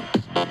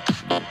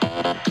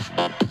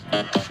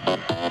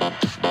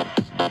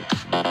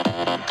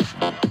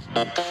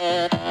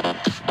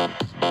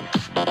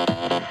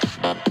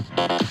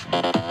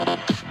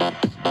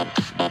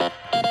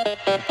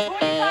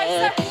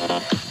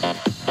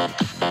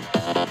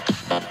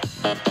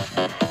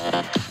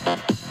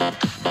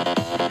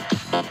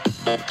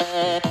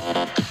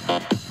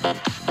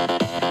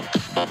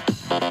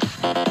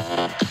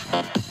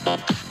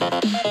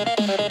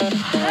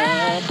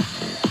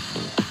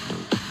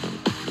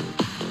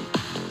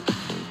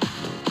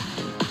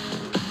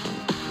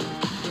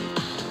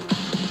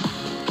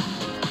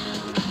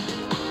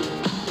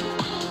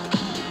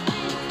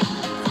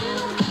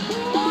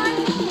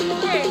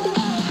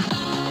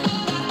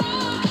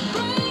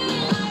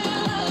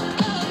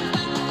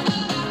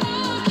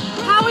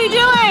 How we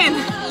doing?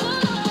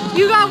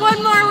 You got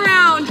one more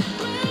round,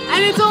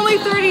 and it's only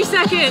 30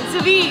 seconds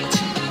of each.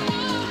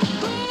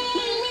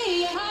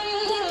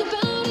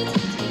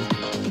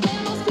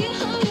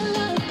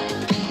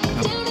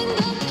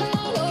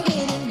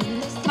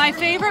 My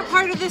favorite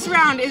part of this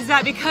round is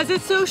that because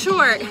it's so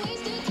short,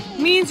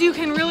 means you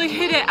can really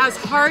hit it as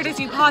hard as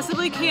you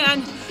possibly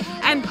can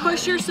and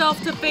push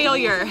yourself to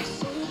failure.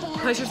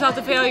 Push yourself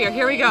to failure.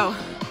 Here we go.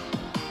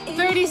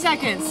 30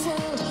 seconds.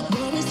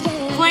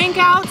 Plank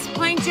outs,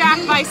 plank jack,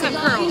 bicep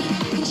curl.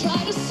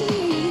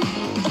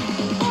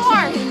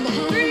 4,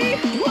 3,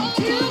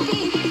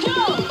 2,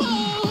 go.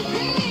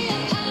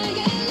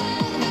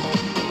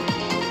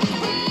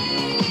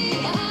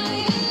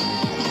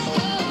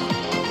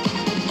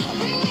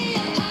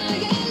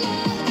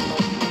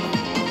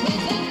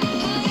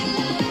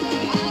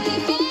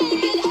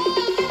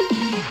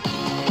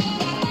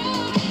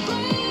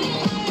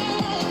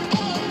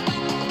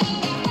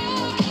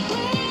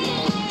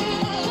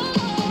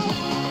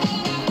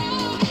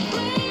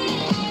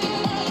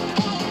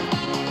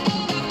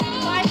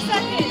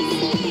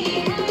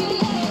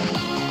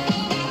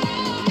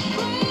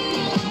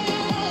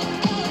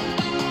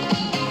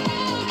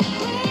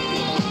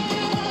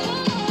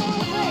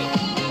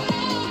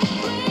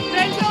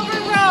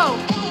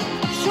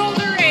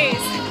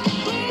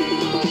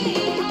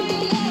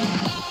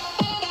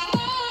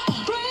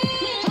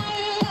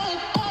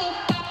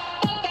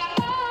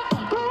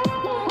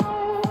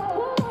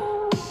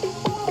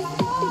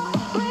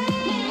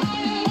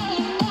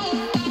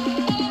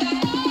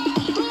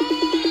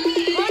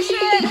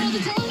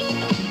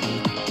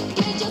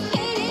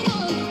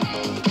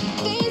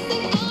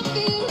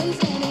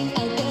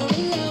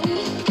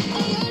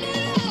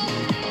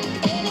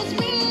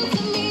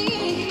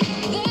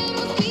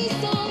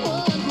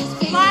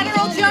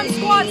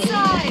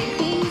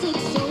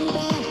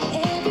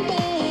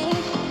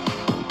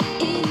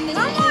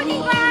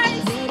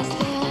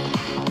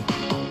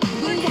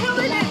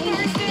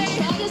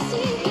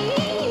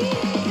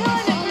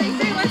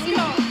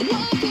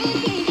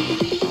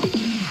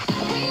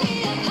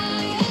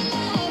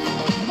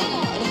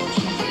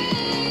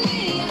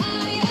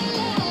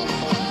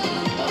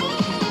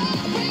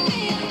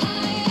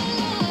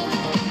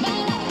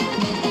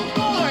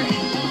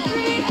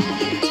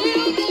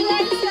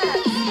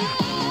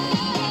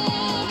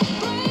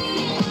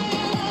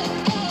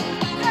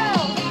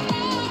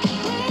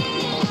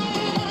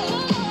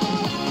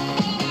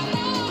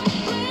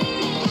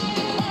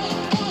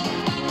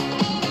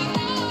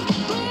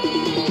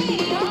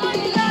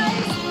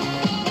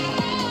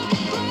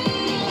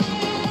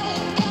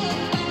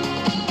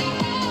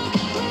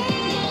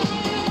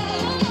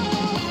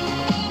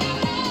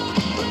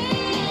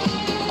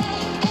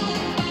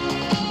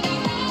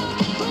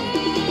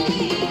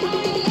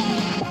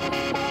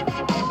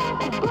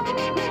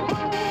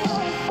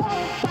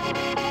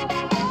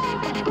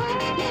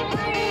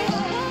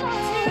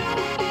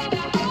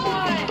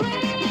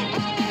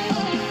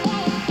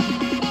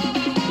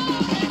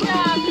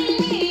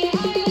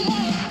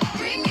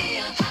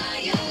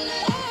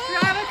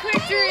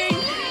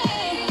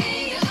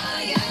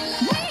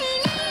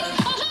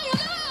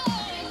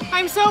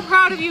 so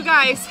proud of you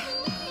guys.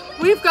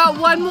 We've got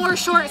one more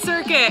short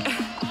circuit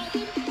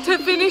to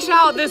finish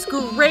out this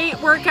great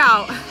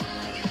workout.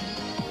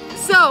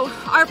 So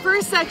our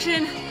first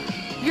section,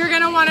 you're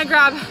gonna wanna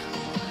grab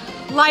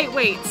light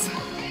weights.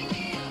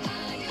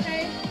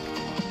 Okay.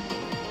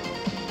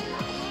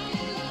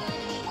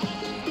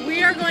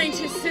 We are going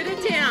to sit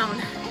it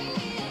down.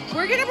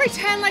 We're gonna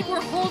pretend like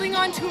we're holding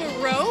onto a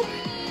rope,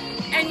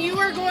 and you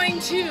are going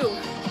to,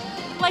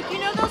 like, you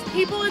know those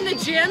people in the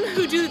gym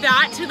who do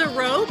that to the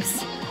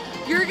ropes?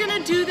 You're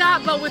gonna do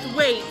that, but with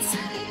weights,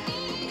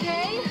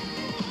 okay?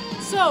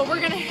 So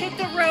we're gonna hit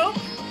the rope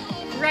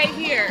right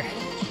here,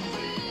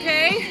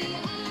 okay?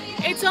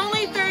 It's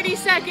only 30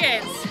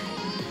 seconds.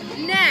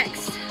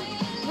 Next,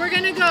 we're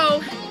gonna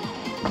go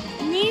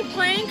knee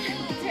plank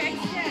to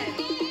extend.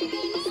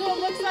 So it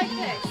looks like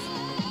this.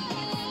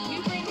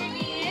 You bring your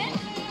knee in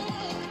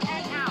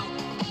and out.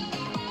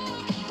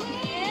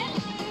 In,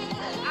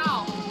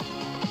 out.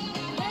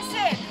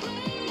 Listen,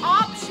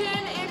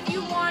 option if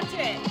you want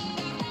it.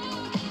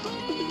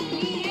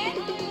 Knee in,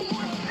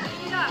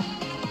 pick it up.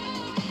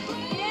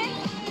 Knee in,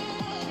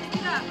 pick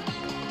it up.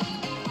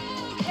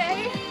 Okay?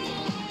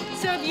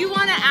 So if you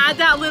want to add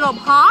that little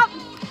pop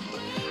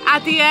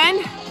at the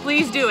end,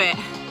 please do it.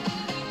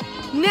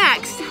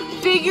 Next,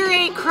 figure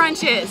 8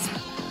 crunches.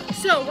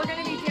 So we're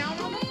gonna be down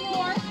on the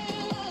floor.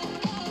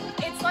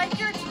 It's like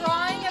you're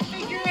drawing a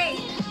figure 8.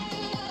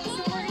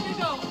 So we're gonna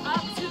go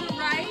up to the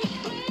right,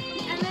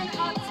 and then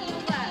up to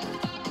the left.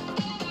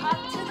 Up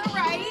to the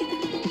right,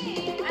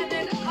 and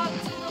then up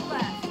to the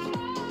left.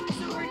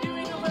 So we're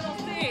doing a little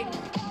thing,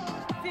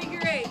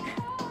 figure 8.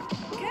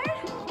 Okay?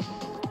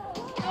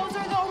 Those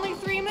are the only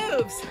 3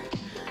 moves.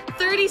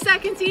 30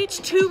 seconds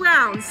each, 2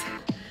 rounds.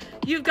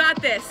 You've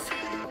got this.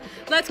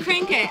 Let's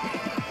crank it.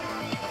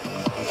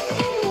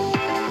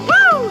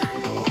 Woo!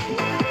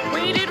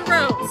 Weighted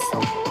ropes.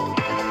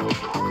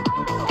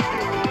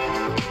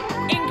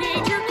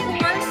 Engage your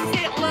core,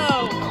 sit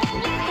low.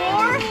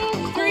 4,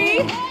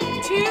 3,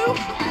 2,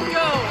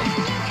 go.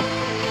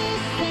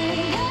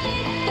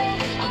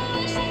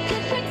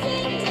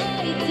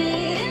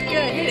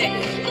 Good, hit it,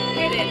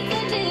 hit it,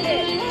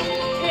 hit,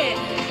 hit,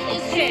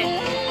 hit,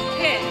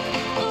 hit.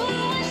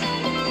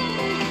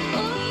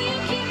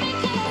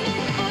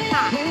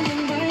 Ha.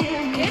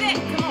 Hit it,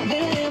 come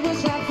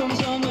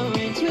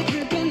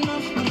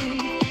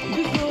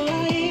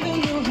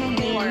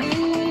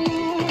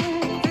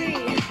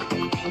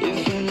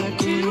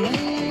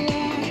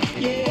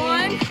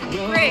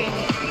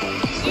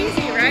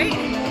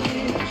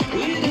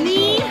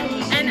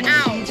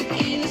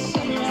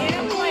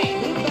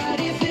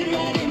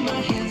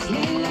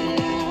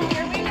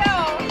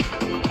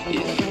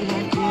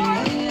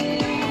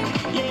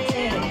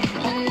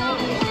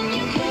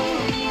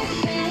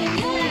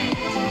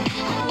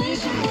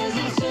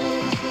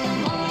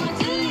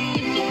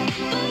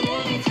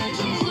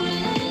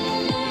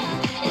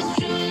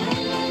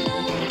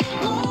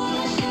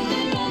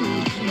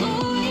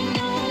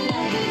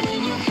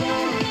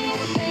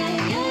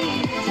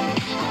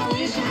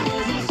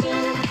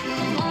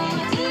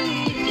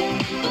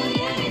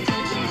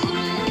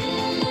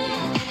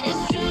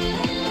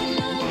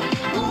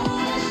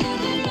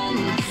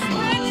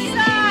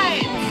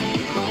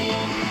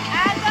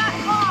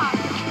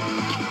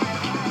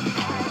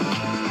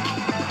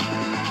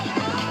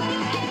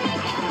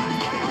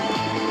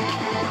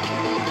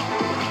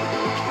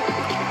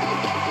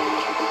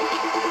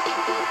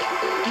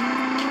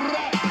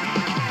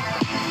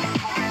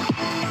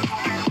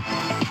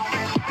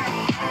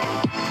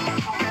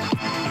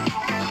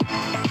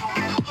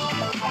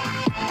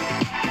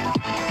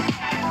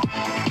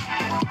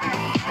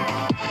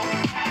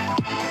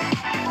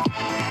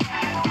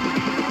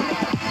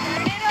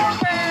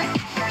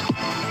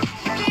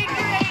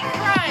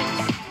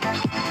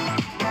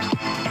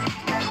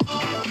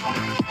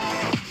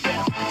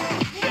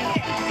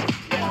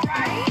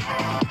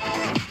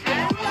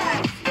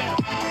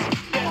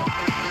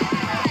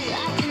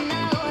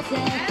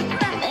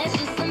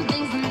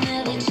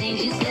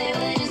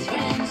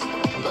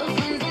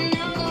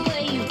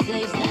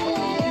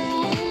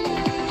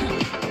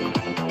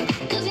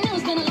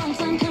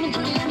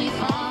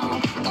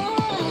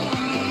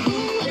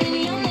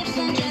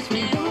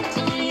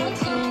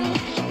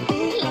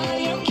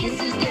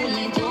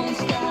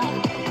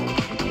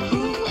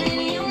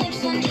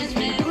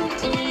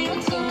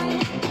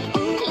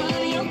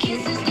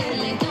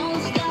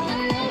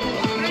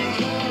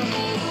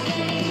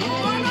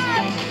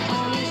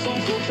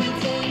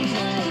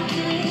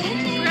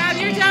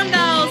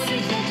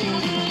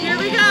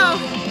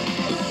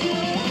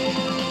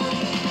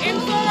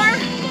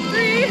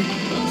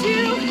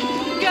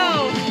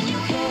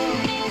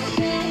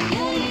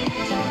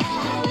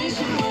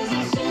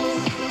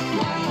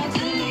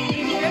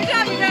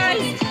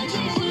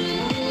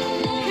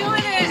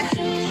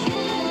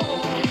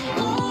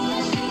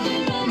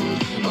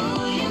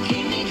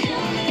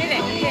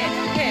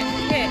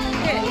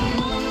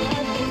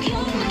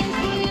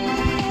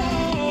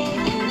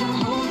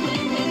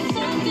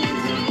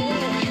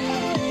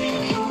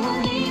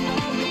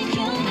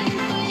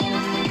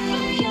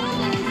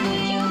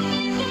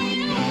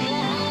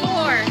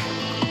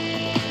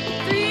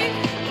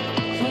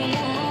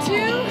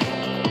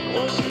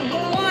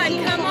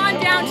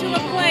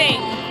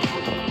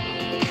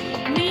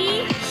strength.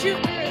 Knee,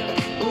 shoot through.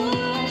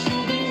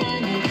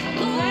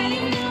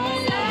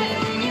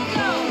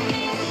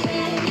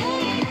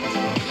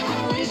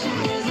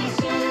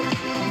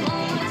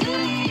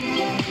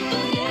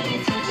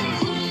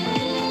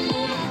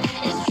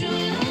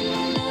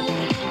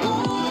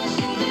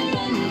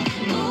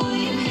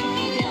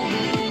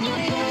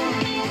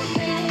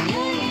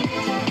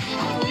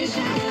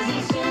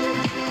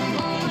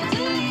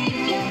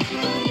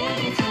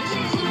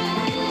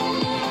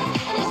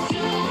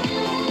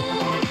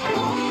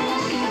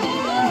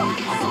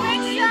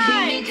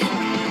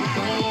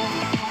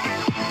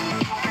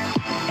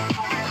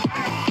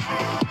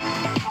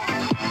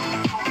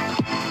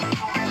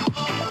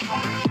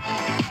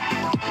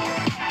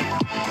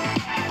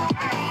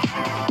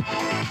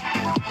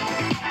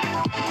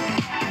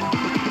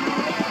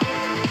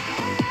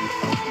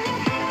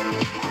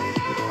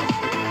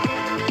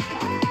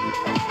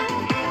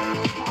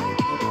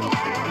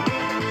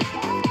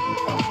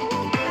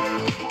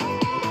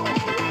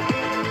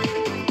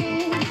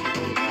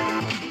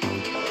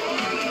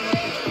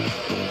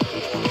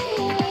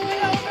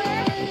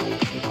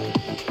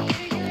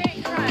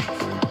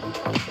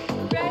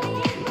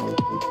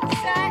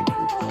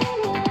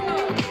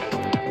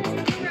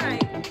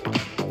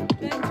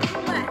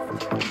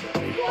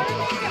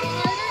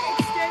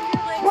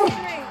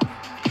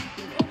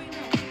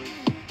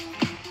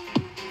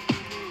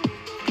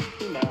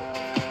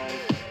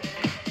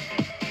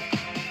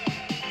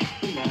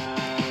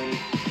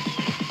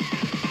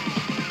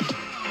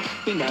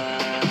 I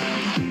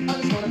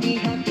just wanna be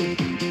happy.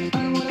 I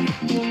don't wanna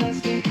feel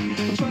nasty.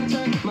 I'm trying to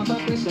turn my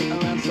vibration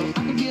around so I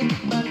can feel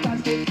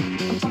fantastic.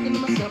 I'm talking to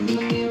myself in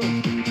the mirror.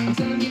 I'm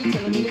telling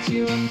me to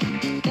cheer up.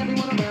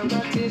 Everyone around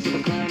got tears in the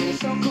clown. It's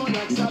so cool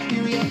like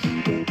Siberia.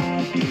 But I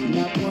do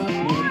not want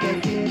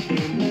negative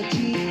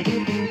energy.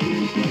 If you do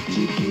what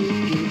you do,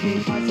 give me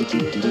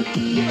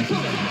positivity. I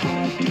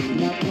do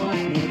not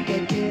want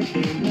negative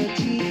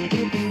energy.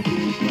 If you do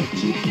what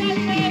you do,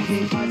 give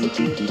me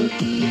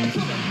positivity.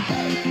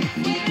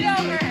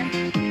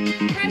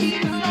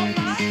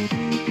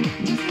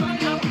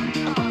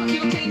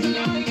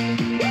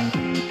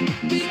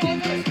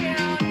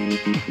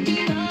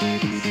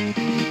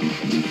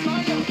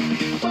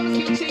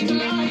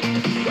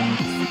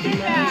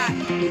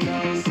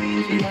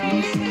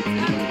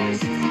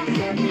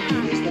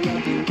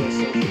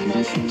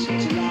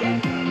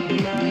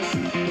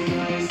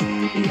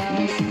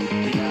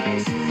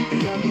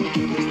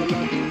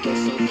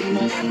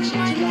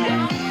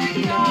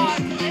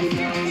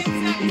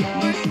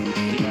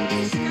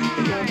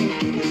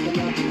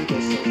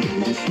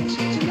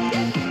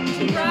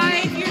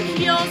 Drive your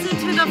heels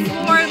into the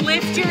floor,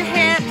 lift your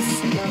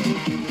hips.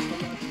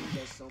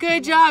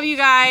 Good job, you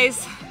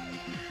guys.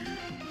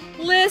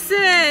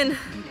 Listen,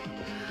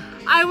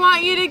 I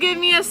want you to give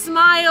me a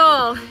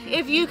smile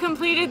if you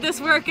completed this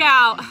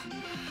workout.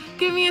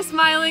 Give me a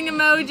smiling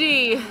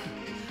emoji.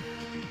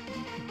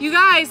 You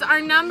guys,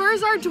 our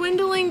numbers are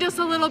dwindling just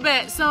a little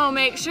bit, so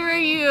make sure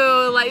you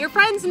let your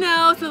friends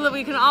know so that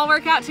we can all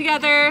work out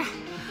together.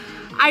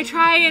 I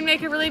try and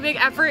make a really big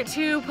effort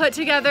to put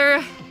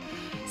together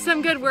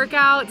some good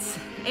workouts,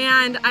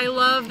 and I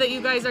love that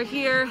you guys are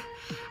here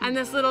and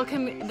this little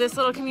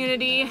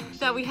community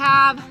that we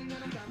have.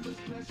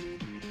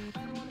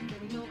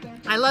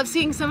 I love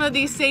seeing some of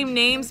these same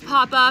names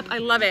pop up. I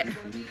love it.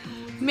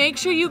 Make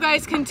sure you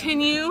guys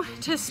continue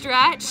to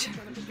stretch.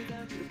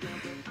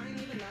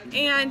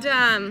 And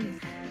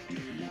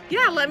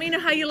yeah, let me know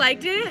how you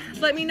liked it.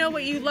 Let me know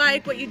what you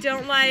like, what you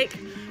don't like,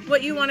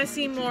 what you want to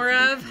see more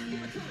of.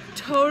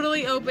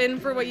 Totally open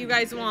for what you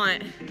guys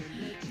want.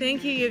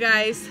 Thank you, you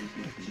guys.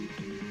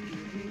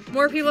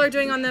 More people are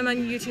doing them on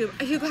YouTube.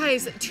 You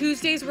guys,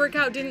 Tuesday's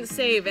workout didn't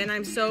save, and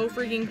I'm so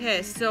freaking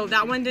pissed. So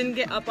that one didn't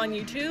get up on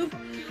YouTube,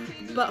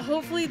 but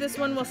hopefully this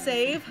one will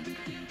save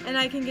and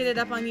I can get it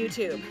up on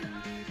YouTube.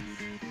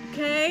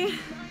 Okay,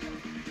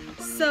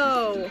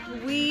 so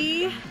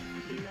we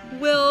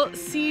will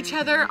see each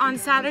other on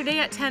Saturday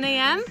at 10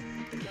 a.m.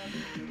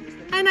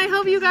 And I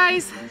hope you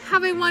guys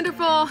have a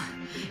wonderful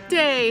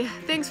day.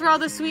 Thanks for all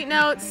the sweet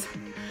notes.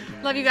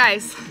 Love you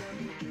guys.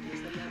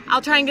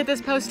 I'll try and get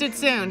this posted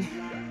soon.